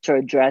to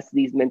address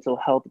these mental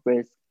health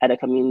risks at a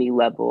community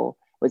level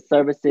with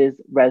services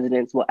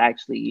residents will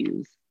actually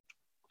use.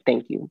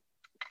 Thank you.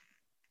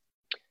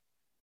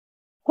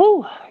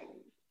 Whew.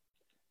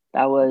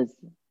 That was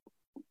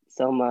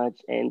so much,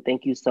 and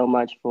thank you so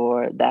much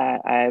for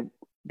that.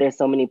 There's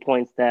so many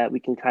points that we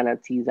can kind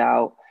of tease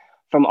out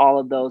from all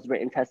of those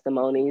written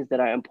testimonies that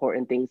are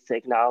important things to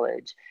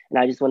acknowledge. And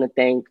I just want to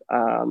thank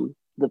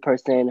the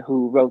person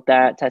who wrote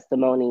that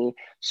testimony,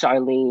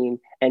 Charlene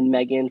and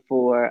Megan,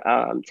 for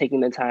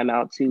taking the time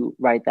out to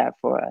write that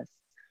for us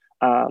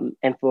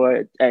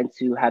and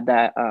to have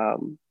that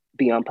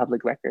be on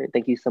public record.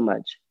 Thank you so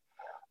much.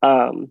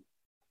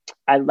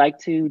 I'd like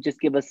to just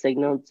give a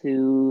signal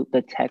to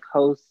the tech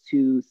host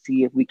to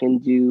see if we can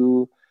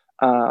do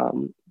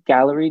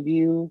gallery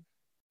view,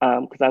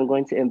 because I'm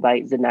going to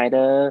invite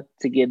Zenaida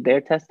to give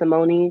their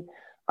testimony.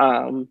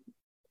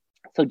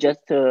 So just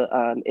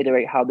to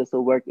iterate how this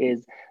will work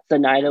is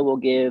Zenaida will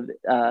give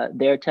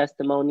their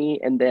testimony,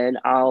 and then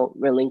I'll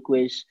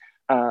relinquish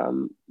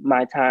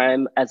my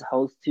time as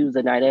host to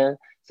Zenaida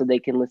so they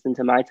can listen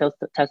to my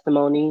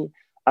testimony.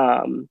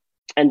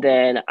 And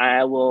then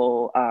I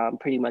will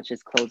pretty much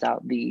just close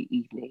out the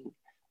evening.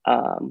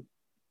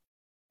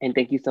 And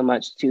thank you so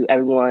much to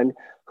everyone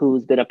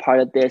who's been a part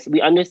of this. We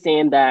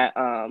understand that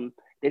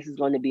this is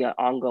going to be an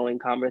ongoing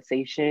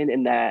conversation,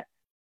 and that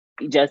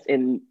just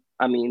in,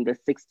 the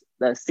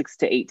six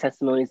to eight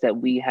testimonies that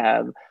we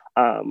have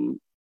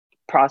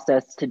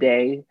processed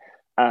today,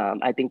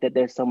 I think that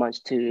there's so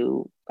much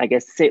to,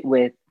 sit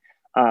with,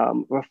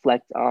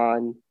 reflect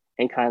on,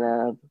 and kind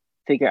of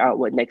figure out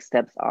what next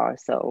steps are.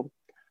 So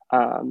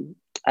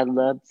I'd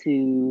love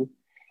to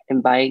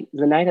invite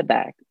Zenaida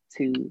back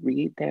to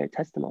read their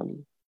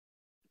testimony.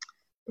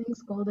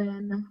 Thanks,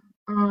 Golden.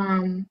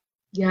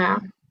 Yeah,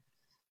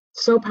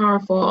 so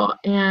powerful.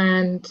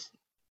 And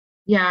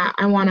yeah,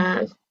 I want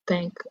to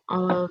thank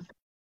all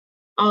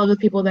of the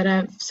people that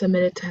have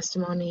submitted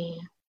testimony.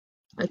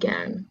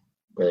 Again,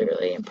 really,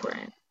 really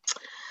important.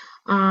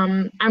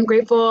 I'm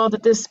grateful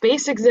that this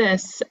space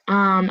exists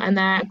and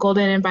that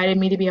Golden invited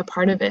me to be a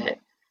part of it.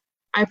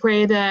 I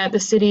pray that the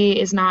city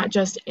is not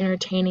just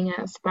entertaining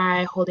us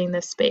by holding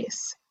this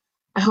space.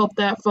 I hope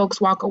that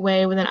folks walk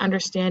away with an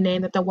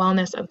understanding that the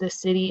wellness of this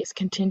city is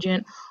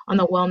contingent on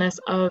the wellness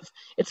of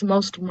its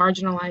most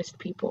marginalized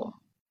people.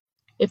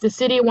 If the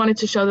city wanted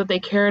to show that they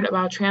cared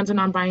about trans and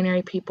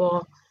non-binary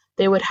people,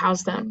 they would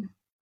house them.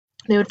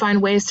 They would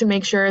find ways to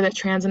make sure that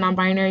trans and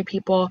non-binary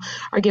people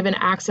are given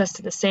access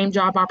to the same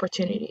job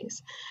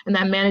opportunities, and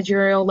that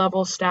managerial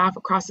level staff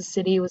across the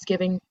city was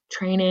giving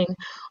training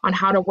on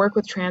how to work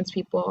with trans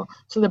people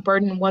so the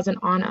burden wasn't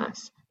on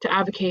us to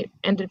advocate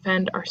and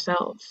defend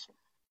ourselves.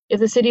 If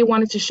the city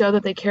wanted to show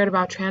that they cared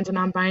about trans and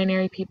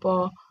non-binary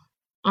people,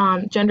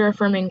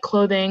 gender-affirming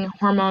clothing,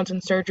 hormones,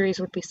 and surgeries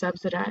would be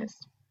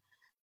subsidized.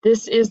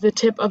 This is the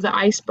tip of the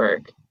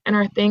iceberg and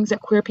are things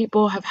that queer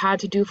people have had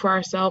to do for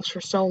ourselves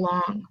for so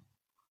long.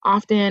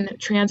 Often,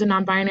 trans and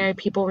non-binary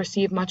people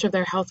receive much of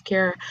their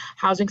healthcare,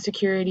 housing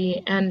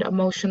security, and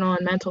emotional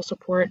and mental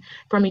support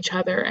from each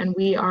other, and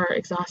we are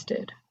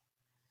exhausted.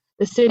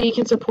 The city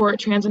can support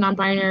trans and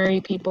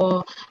non-binary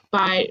people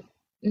by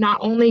not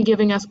only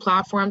giving us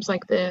platforms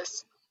like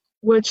this,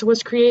 which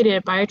was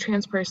created by a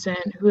trans person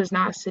who is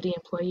not a city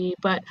employee,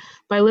 but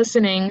by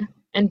listening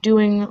and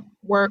doing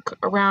work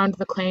around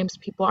the claims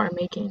people are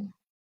making.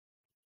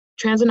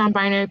 Trans and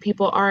non-binary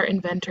people are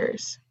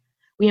inventors.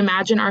 We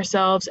imagine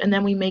ourselves and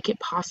then we make it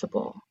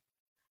possible.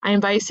 I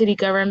invite city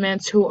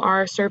governments who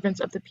are servants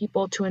of the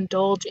people to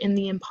indulge in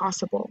the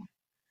impossible.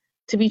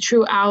 To be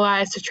true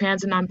allies to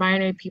trans and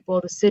non-binary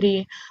people, the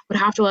city would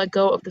have to let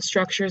go of the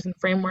structures and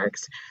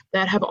frameworks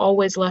that have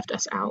always left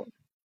us out,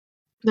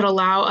 that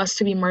allow us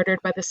to be murdered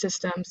by the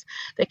systems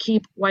that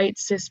keep white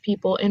cis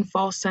people in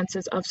false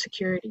senses of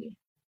security.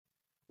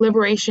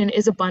 Liberation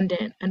is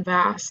abundant and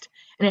vast,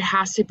 and it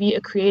has to be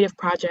a creative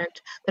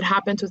project that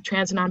happens with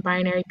trans and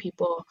non-binary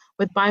people,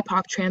 with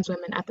BIPOC trans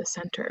women at the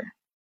center.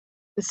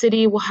 The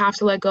city will have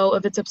to let go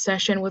of its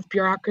obsession with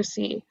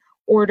bureaucracy,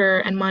 order,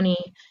 and money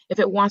if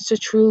it wants to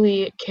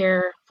truly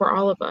care for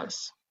all of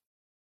us.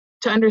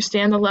 To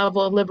understand the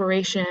level of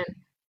liberation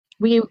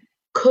we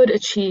could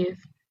achieve,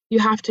 you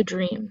have to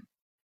dream,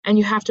 and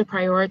you have to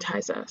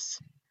prioritize us.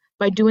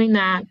 By doing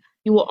that,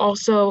 you will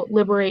also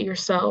liberate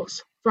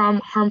yourselves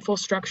from harmful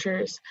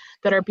structures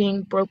that are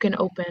being broken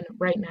open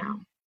right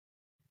now.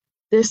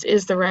 This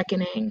is the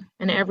reckoning,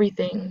 and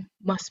everything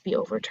must be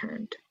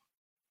overturned.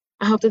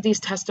 I hope that these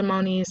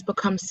testimonies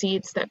become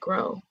seeds that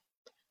grow.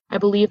 I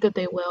believe that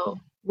they will,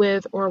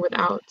 with or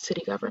without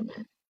city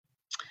government.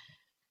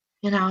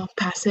 And I'll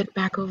pass it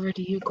back over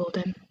to you,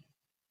 Golden.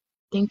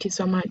 Thank you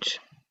so much.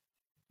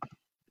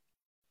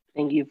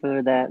 Thank you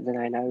for that,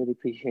 Zenaida. I really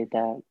appreciate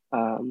that.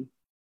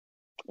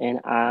 And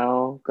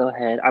I'll go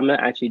ahead. I'm gonna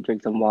actually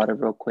drink some water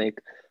real quick.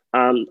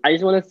 I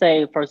just want to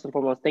say first and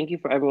foremost, thank you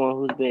for everyone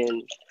who's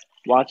been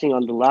watching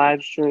on the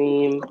live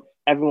stream,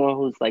 everyone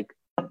who's like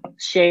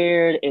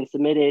shared and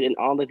submitted, and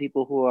all the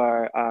people who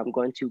are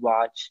going to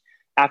watch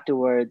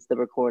afterwards the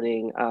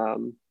recording.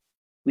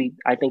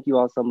 I thank you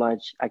all so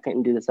much. I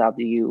couldn't do this without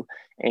you,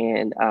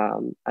 and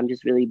I'm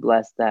just really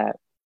blessed that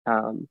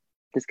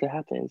this could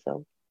happen.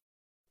 So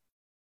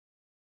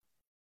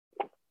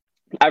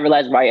I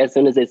realized right as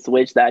soon as it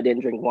switched that I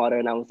didn't drink water,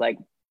 and I was like,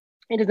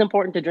 it is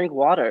important to drink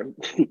water.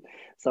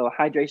 So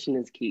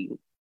hydration is key.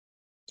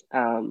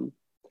 I'm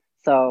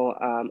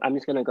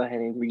just gonna go ahead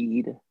and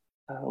read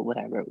what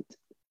I wrote.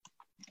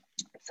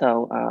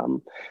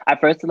 So I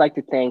first would like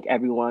to thank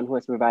everyone who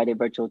has provided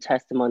virtual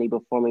testimony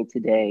before me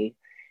today,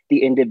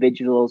 the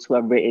individuals who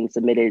have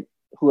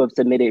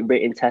submitted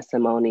written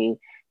testimony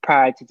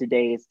prior to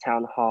today's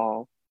town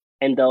hall,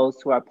 and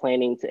those who are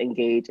planning to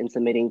engage in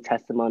submitting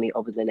testimony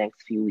over the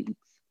next few weeks.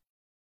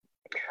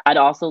 I'd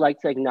also like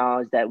to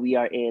acknowledge that we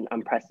are in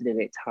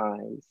unprecedented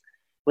times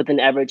with an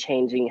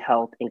ever-changing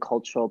health and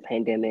cultural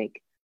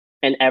pandemic,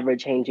 an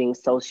ever-changing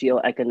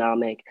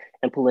socioeconomic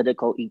and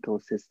political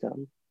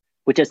ecosystem,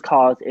 which has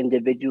caused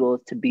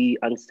individuals to be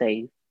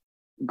unsafe,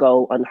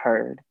 go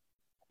unheard,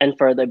 and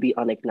further be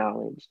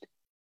unacknowledged.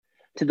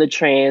 To the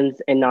trans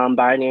and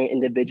non-binary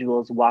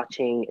individuals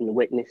watching and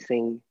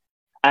witnessing,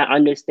 I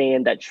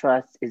understand that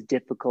trust is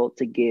difficult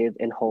to give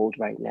and hold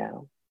right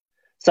now.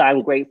 So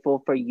I'm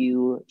grateful for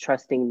you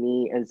trusting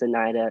me and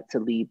Zenaida to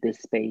lead this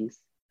space.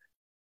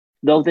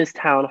 Though this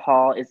town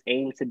hall is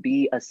aimed to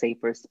be a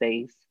safer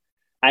space,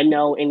 I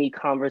know any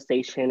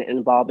conversation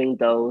involving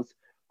those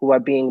who are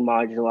being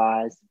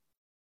marginalized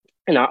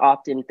and are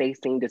often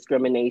facing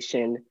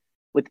discrimination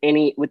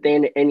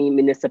within any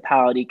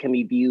municipality can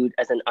be viewed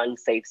as an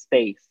unsafe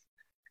space.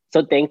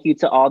 So thank you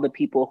to all the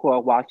people who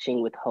are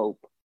watching with hope,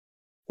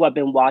 who have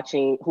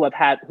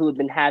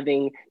been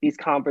having these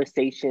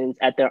conversations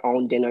at their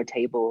own dinner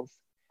tables,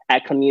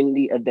 at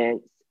community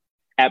events,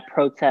 at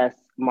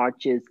protests,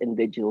 marches, and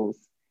vigils,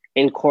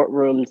 in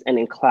courtrooms and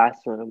in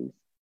classrooms,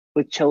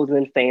 with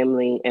chosen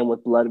family and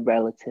with blood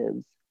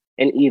relatives,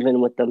 and even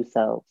with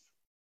themselves.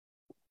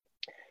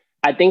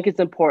 I think it's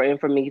important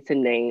for me to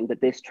name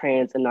that this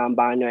trans and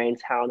non-binary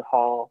town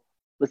hall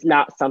was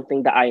not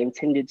something that I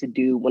intended to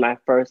do when I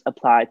first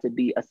applied to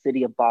be a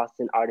City of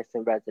Boston artist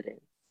in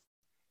residence.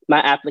 My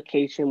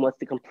application was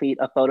to complete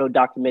a photo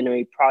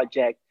documentary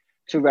project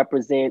to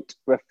represent,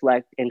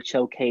 reflect, and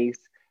showcase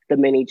the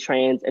many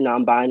trans and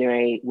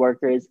non-binary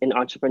workers and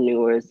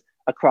entrepreneurs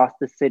across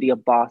the City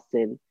of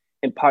Boston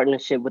in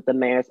partnership with the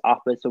Mayor's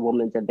Office for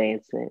Women's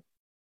Advancement.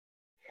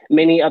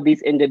 Many of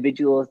these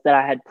individuals that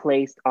I had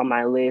placed on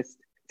my list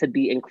to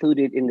be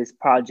included in this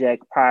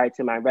project prior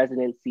to my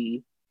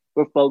residency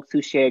were folks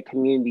who shared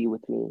community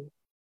with me,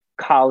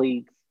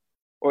 colleagues,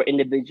 or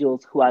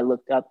individuals who I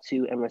looked up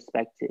to and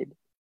respected.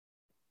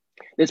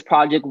 This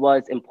project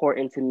was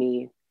important to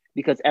me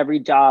because every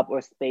job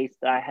or space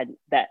that I had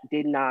that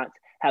did not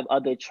have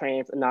other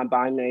trans and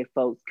non-binary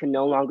folks could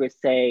no longer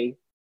say,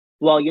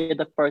 well, you're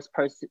the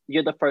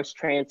first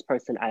trans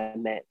person I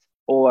met,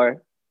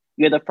 or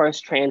you're the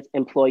first trans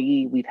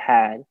employee we've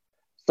had,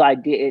 So I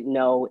didn't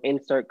know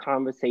insert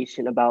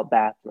conversation about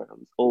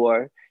bathrooms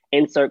or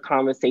insert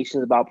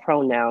conversations about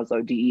pronouns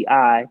or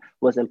DEI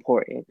was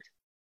important.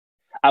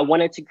 I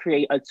wanted to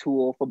create a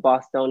tool for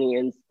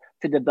Bostonians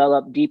to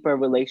develop deeper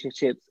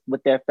relationships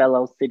with their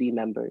fellow city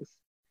members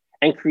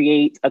and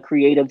create a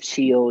creative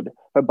shield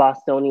for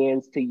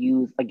Bostonians to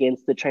use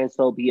against the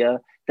transphobia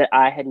that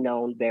I had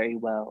known very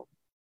well.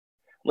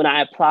 When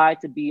I applied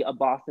to be a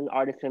Boston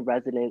artist in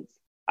residence,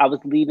 I was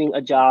leaving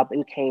a job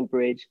in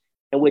Cambridge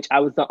in which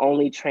I was the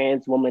only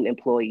trans woman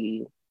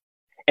employee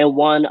and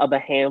one of a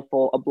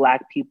handful of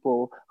Black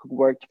people who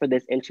worked for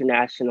this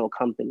international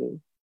company.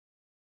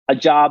 A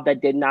job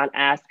that did not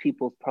ask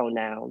people's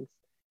pronouns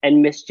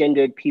and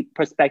misgendered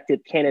prospective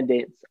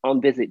candidates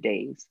on visit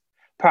days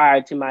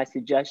prior to my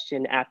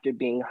suggestion after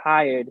being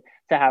hired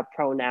to have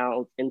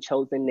pronouns and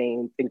chosen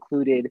names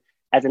included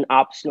as an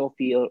optional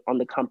field on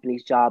the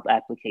company's job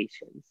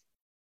applications.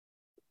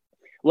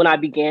 When I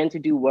began to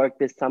do work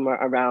this summer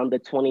around the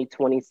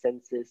 2020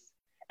 census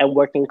and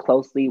working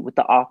closely with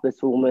the Office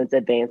for Women's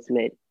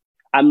Advancement,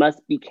 I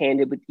must be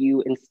candid with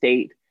you and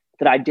state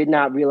that I did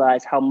not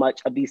realize how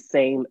much of these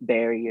same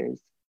barriers,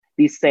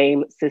 these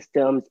same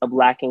systems of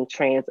lacking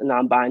trans and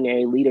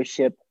non-binary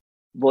leadership,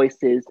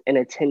 voices, and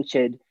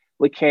attention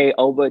would carry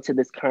over to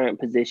this current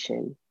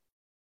position.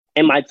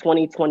 In my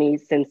 2020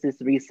 census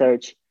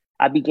research,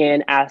 I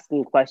began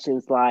asking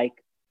questions like,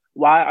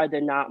 why are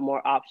there not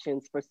more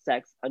options for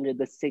sex under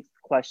the 6th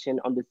question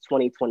on the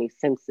 2020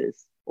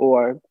 census?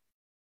 Or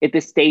if the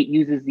state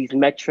uses these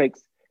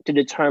metrics to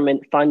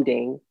determine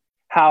funding,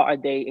 how are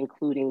they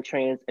including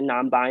trans and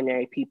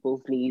non-binary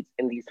people's needs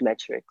in these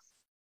metrics?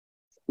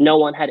 No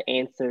one had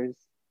answers.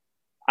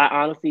 I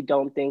honestly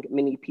don't think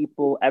many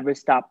people ever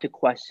stopped to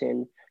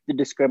question the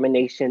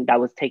discrimination that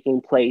was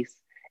taking place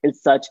in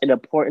such an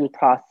important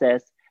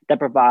process that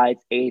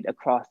provides aid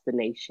across the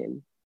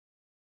nation.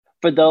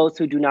 For those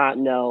who do not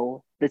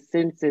know, the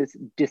census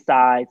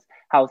decides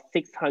how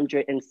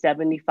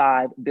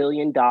 $675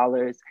 billion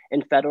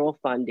in federal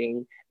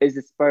funding is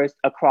dispersed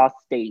across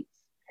states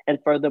and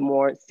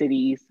furthermore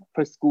cities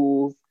for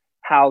schools,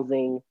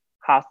 housing,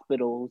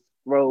 hospitals,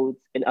 roads,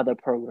 and other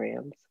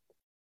programs.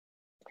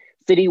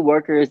 City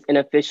workers and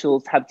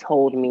officials have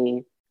told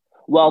me,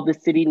 well, the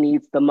city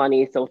needs the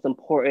money, so it's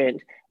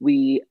important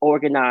we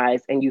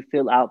organize and you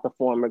fill out the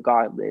form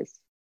regardless.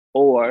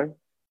 Or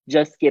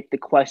just skip the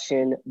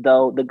question,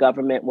 though the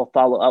government will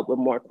follow up with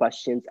more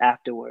questions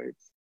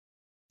afterwards.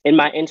 In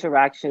my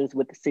interactions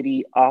with the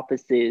city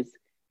offices,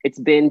 it's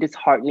been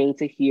disheartening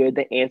to hear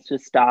the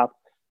answers stop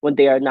when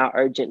they are not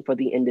urgent for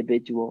the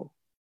individual.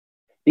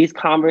 These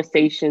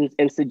conversations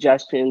and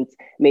suggestions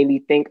made me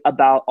think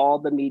about all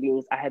the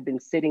meetings I have been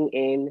sitting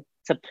in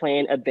to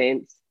plan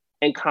events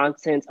and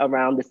content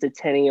around the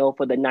centennial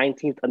for the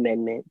 19th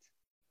Amendment.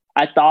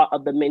 I thought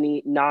of the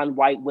many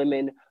non-white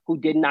women who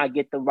did not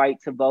get the right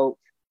to vote,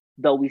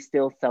 though we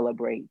still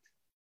celebrate.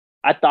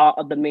 I thought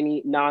of the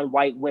many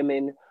non-white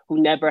women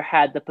who never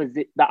had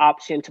the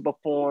option to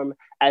perform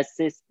as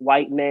cis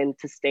white men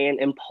to stand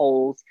in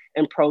polls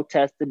and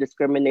protest the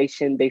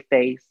discrimination they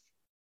face.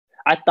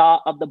 I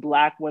thought of the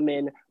Black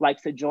women like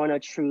Sojourner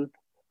Truth,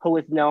 who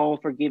is known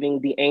for giving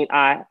the Ain't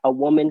I a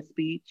Woman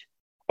speech,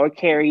 or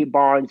Carrie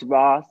Barnes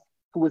Ross,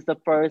 who was the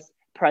first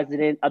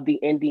president of the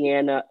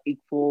Indiana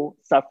Equal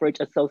Suffrage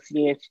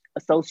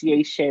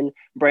Association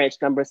Branch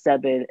Number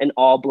 7, an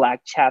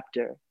all-Black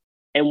chapter,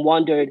 and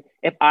wondered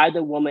if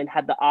either woman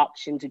had the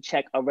option to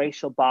check a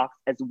racial box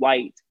as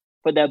white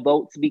for their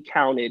vote to be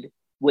counted,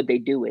 would they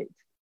do it?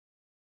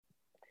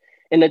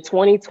 In the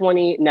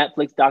 2020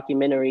 Netflix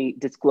documentary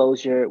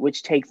Disclosure,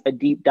 which takes a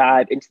deep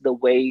dive into the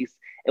ways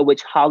in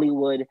which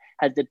Hollywood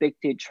has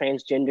depicted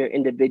transgender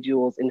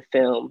individuals in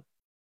film,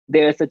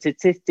 there's a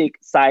statistic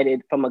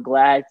cited from a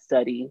GLAAD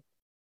study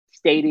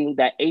stating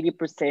that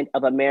 80%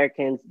 of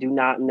Americans do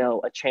not know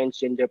a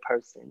transgender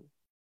person.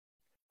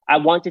 I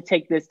want to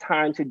take this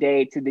time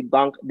today to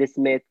debunk this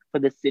myth for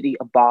the city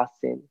of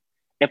Boston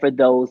and for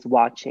those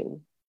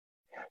watching.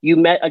 You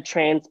met a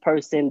trans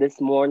person this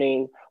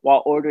morning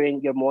while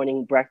ordering your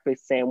morning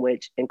breakfast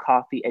sandwich and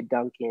coffee at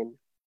Dunkin',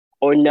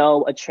 or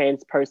know a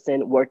trans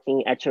person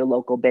working at your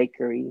local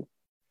bakery,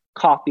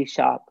 coffee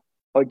shop,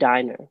 or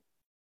diner.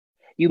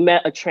 You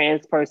met a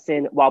trans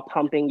person while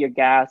pumping your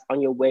gas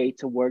on your way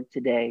to work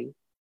today,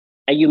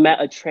 and you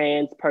met a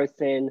trans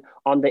person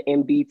on the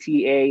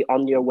MBTA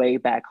on your way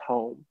back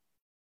home.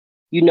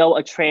 You know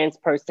a trans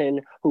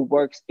person who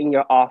works in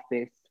your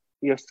office,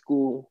 your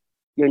school,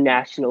 your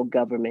national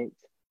government.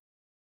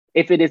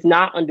 If it is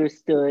not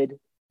understood,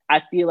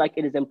 I feel like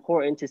it is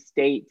important to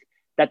state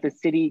that the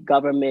city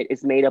government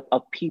is made up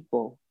of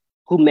people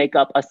who make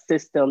up a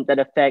system that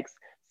affects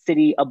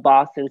City of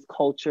Boston's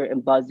culture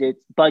and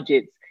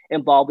budgets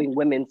involving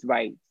women's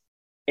rights,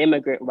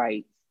 immigrant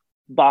rights,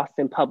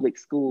 Boston public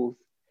schools,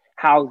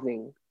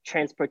 housing,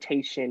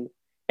 transportation,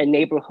 and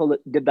neighborhood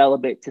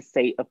development, to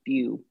say a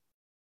few.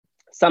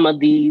 Some of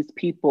these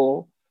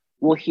people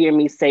will hear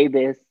me say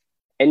this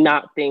and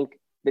not think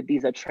that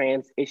these are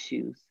trans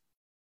issues.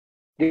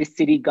 This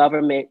city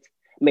government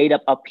made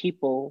up of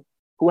people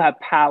who have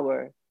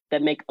power,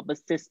 that make up a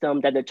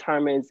system that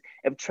determines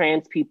if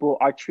trans people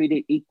are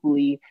treated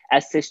equally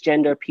as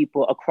cisgender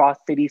people across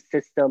city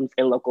systems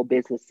and local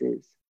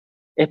businesses,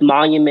 if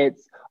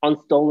monuments on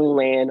stolen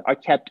land are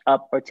kept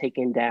up or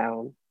taken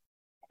down,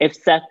 if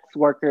sex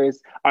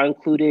workers are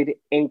included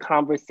in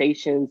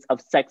conversations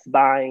of sex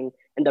buying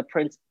and the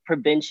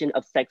prevention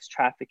of sex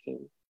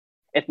trafficking,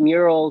 if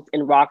murals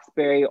in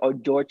Roxbury or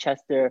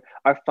Dorchester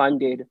are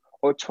funded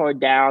or torn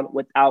down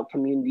without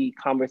community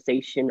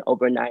conversation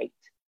overnight,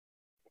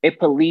 if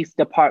police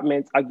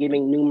departments are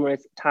giving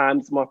numerous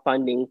times more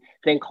funding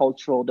than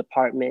cultural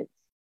departments,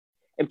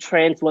 if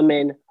trans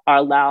women are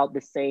allowed the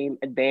same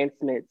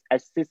advancements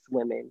as cis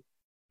women,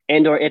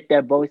 and or if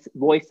their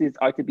voices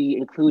are to be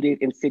included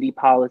in city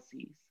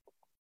policies.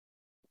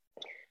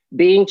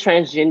 Being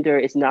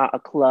transgender is not a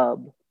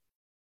club.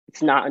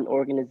 It's not an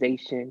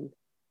organization.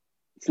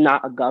 It's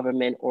not a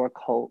government or a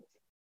cult.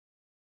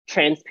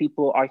 Trans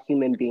people are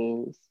human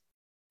beings,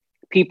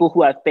 people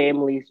who have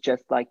families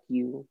just like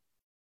you,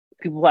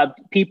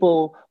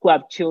 people who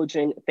have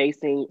children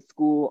facing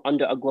school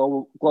under a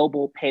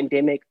global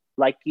pandemic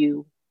like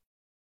you,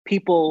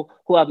 people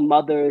who have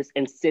mothers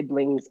and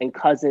siblings and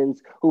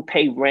cousins who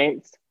pay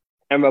rent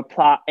and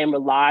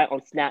rely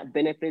on SNAP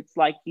benefits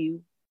like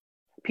you,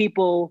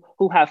 people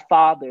who have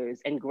fathers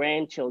and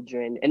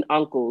grandchildren and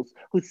uncles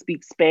who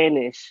speak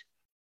Spanish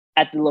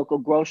at the local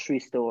grocery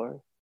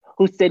store,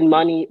 who send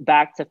money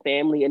back to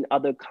family in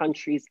other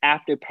countries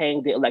after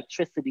paying the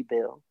electricity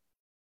bill,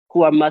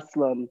 who are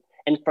Muslim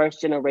and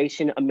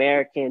first-generation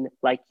American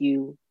like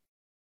you,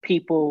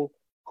 people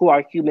who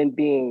are human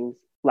beings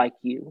like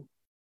you.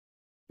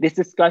 This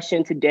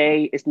discussion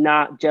today is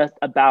not just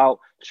about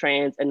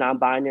trans and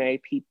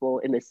non-binary people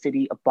in the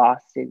city of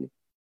Boston.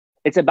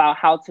 It's about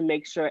how to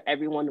make sure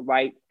everyone's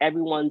right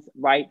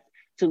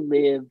to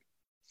live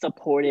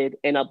supported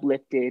and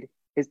uplifted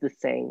is the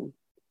same.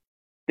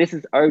 This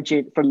is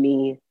urgent for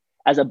me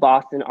as a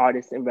Boston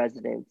artist in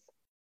residence,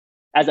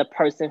 as a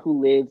person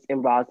who lives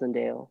in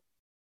Rosendale,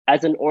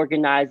 as an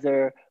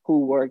organizer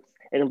who works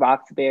in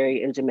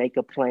Roxbury and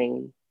Jamaica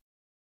Plain,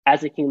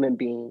 as a human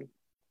being.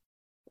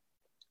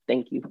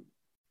 Thank you.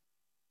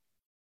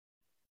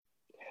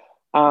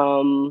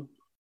 I'm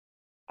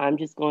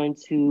just going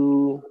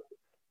to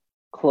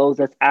close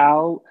us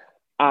out.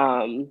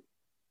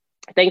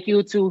 Thank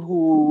you to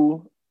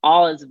who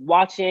all is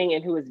watching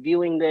and who is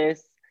viewing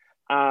this.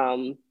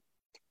 I'm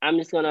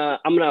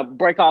gonna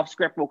break off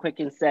script real quick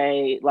and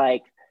say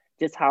like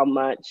just how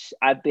much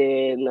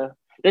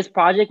this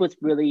project was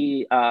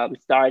really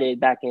started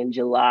back in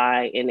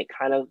July, and it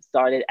kind of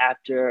started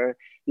after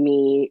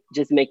me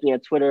just making a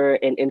Twitter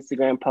and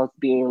Instagram post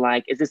being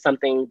like, is this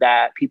something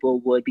that people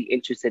would be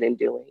interested in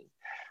doing?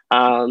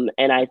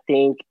 And I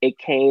think it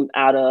came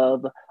out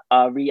of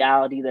a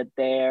reality that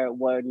there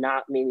were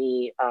not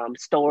many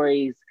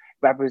stories,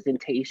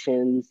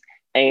 representations,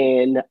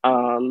 and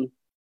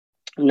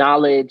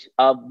knowledge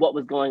of what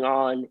was going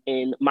on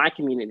in my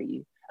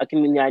community, a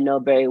community I know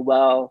very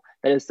well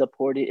that is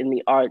supported in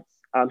the arts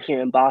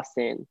here in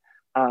Boston.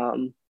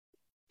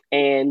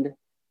 And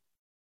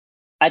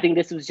I think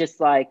this was just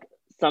like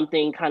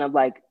something kind of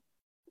like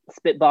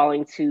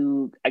spitballing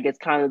to, I guess,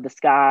 kind of the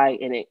sky,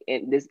 and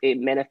it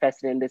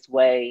manifested in this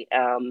way.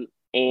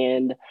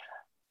 And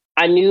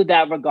I knew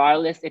that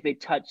regardless if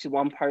it touched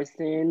one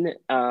person,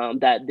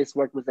 that this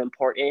work was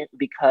important,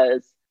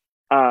 because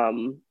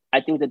I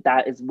think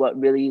that is what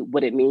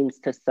it means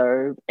to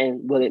serve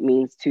and what it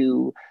means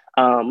to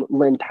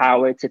lend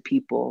power to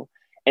people,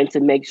 and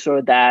to make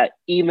sure that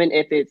even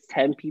if it's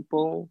 10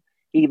 people,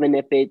 even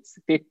if it's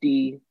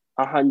 50,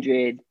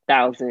 100,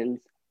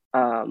 thousands,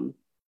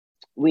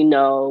 we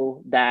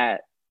know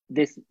that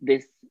this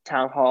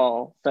town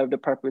hall served a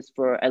purpose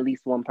for at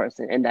least one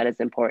person, and that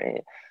is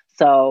important.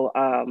 So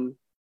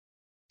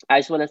I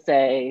just want to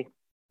say,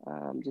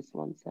 just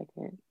 1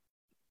 second.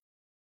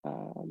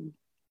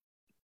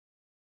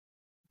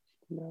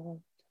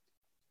 No.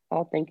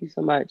 Oh, thank you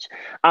so much.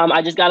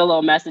 I just got a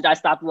little message. I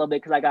stopped a little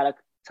bit because I got a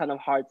ton of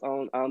hearts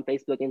on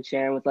Facebook, and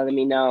Sharon was letting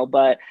me know.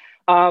 But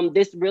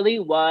this really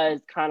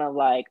was kind of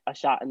like a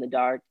shot in the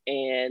dark,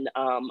 and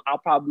I'll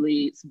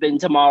probably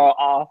spend tomorrow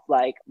off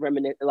like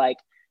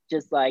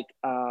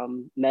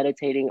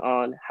meditating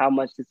on how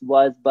much this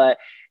was. But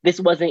this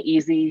wasn't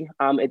easy.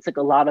 It took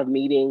a lot of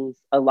meetings,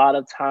 a lot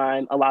of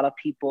time, a lot of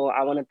people.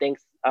 I want to thank.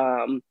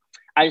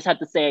 I just have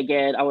to say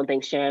again, I want to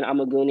thank Sharon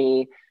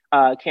Amaguni,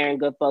 Karen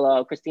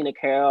Goodfellow, Christina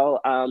Carroll.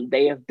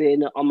 They have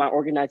been on my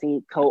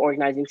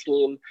co-organizing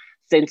team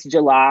since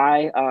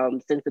July,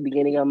 since the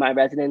beginning of my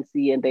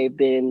residency, and they've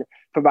been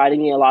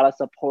providing me a lot of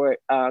support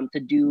to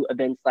do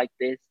events like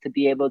this, to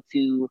be able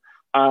to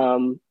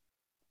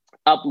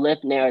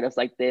uplift narratives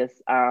like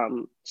this.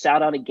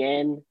 Shout out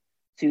again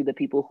to the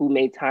people who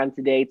made time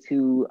today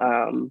to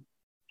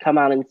come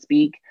out and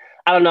speak.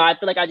 I don't know, I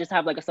feel like I just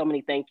have like so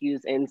many thank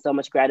yous and so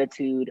much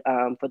gratitude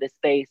for this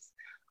space.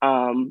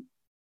 And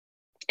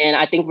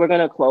I think we're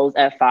gonna close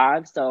at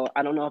 5. So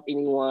I don't know if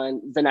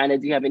anyone,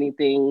 Zenaida, do you have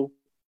anything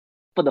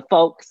for the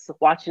folks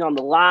watching on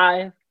the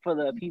live, for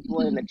the people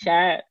in the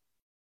chat?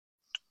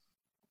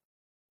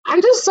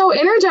 I'm just so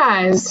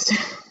energized.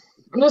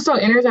 I'm just so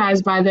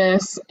energized by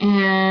this,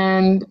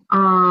 and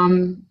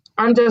I'm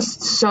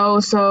just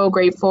so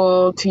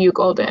grateful to you,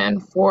 Golden,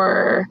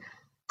 for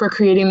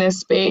creating this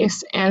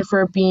space and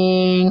for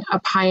being a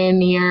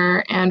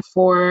pioneer and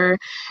for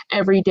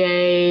every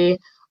day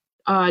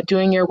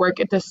doing your work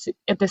in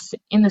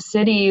the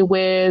city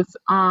with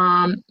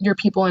your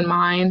people in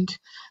mind.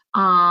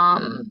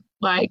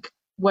 Like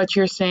what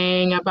you're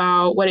saying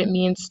about what it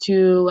means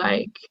to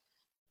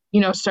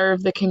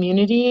serve the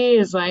community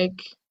is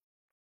like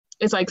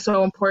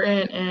so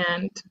important.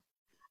 And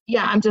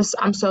yeah, I'm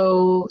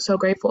so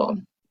grateful.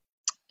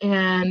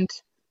 And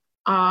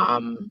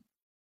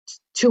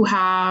to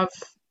have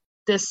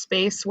this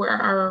space where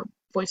our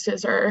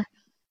voices are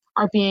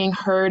being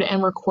heard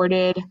and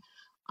recorded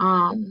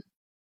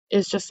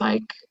is just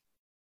like,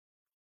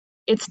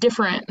 it's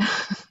different.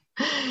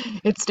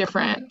 It's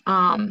different.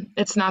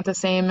 It's not the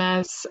same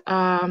as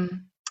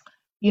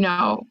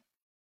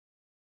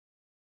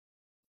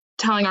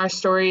telling our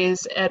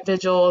stories at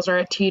vigils or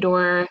at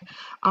TDOR,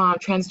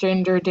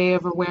 Transgender Day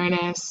of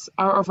Awareness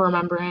or of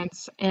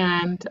Remembrance.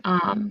 And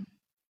I'm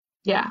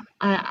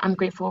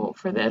grateful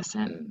for this.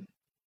 And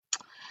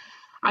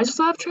I just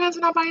love trans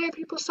and non-binary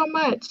people so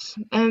much.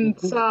 And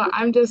so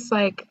I'm just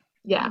like,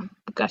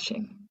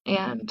 gushing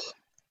and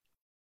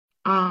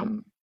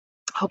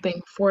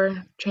hoping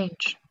for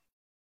change.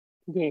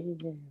 Yeah.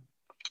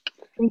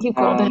 Thank you,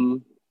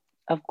 Golden.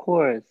 Of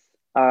course.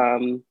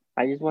 I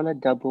just want to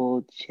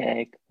double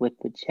check with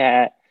the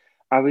chat.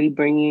 Are we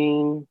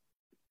bringing,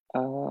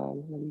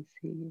 let me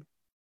see.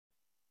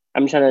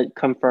 I'm trying to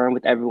confirm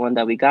with everyone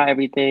that we got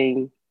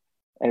everything.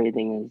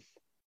 Everything is,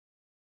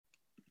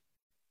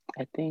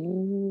 I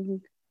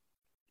think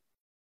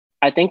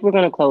we're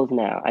going to close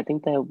now. I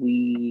think that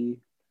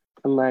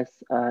unless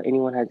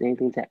anyone has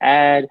anything to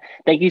add.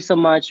 Thank you so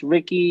much,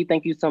 Ricky.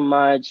 Thank you so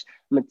much,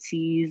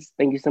 Matisse.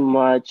 Thank you so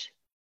much,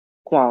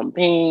 Kwam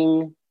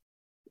Ping.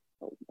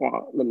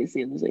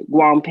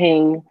 Guam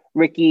Ping,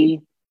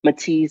 Ricky,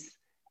 Matisse,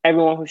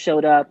 everyone who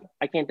showed up.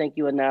 I can't thank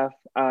you enough.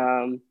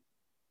 And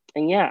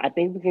yeah, I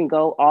think we can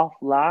go off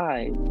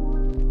live.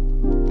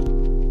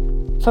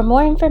 For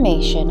more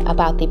information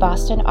about the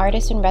Boston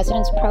Artist in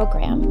Residence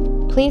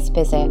program, please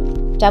visit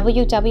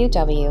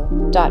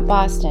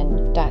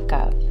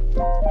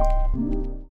www.boston.gov.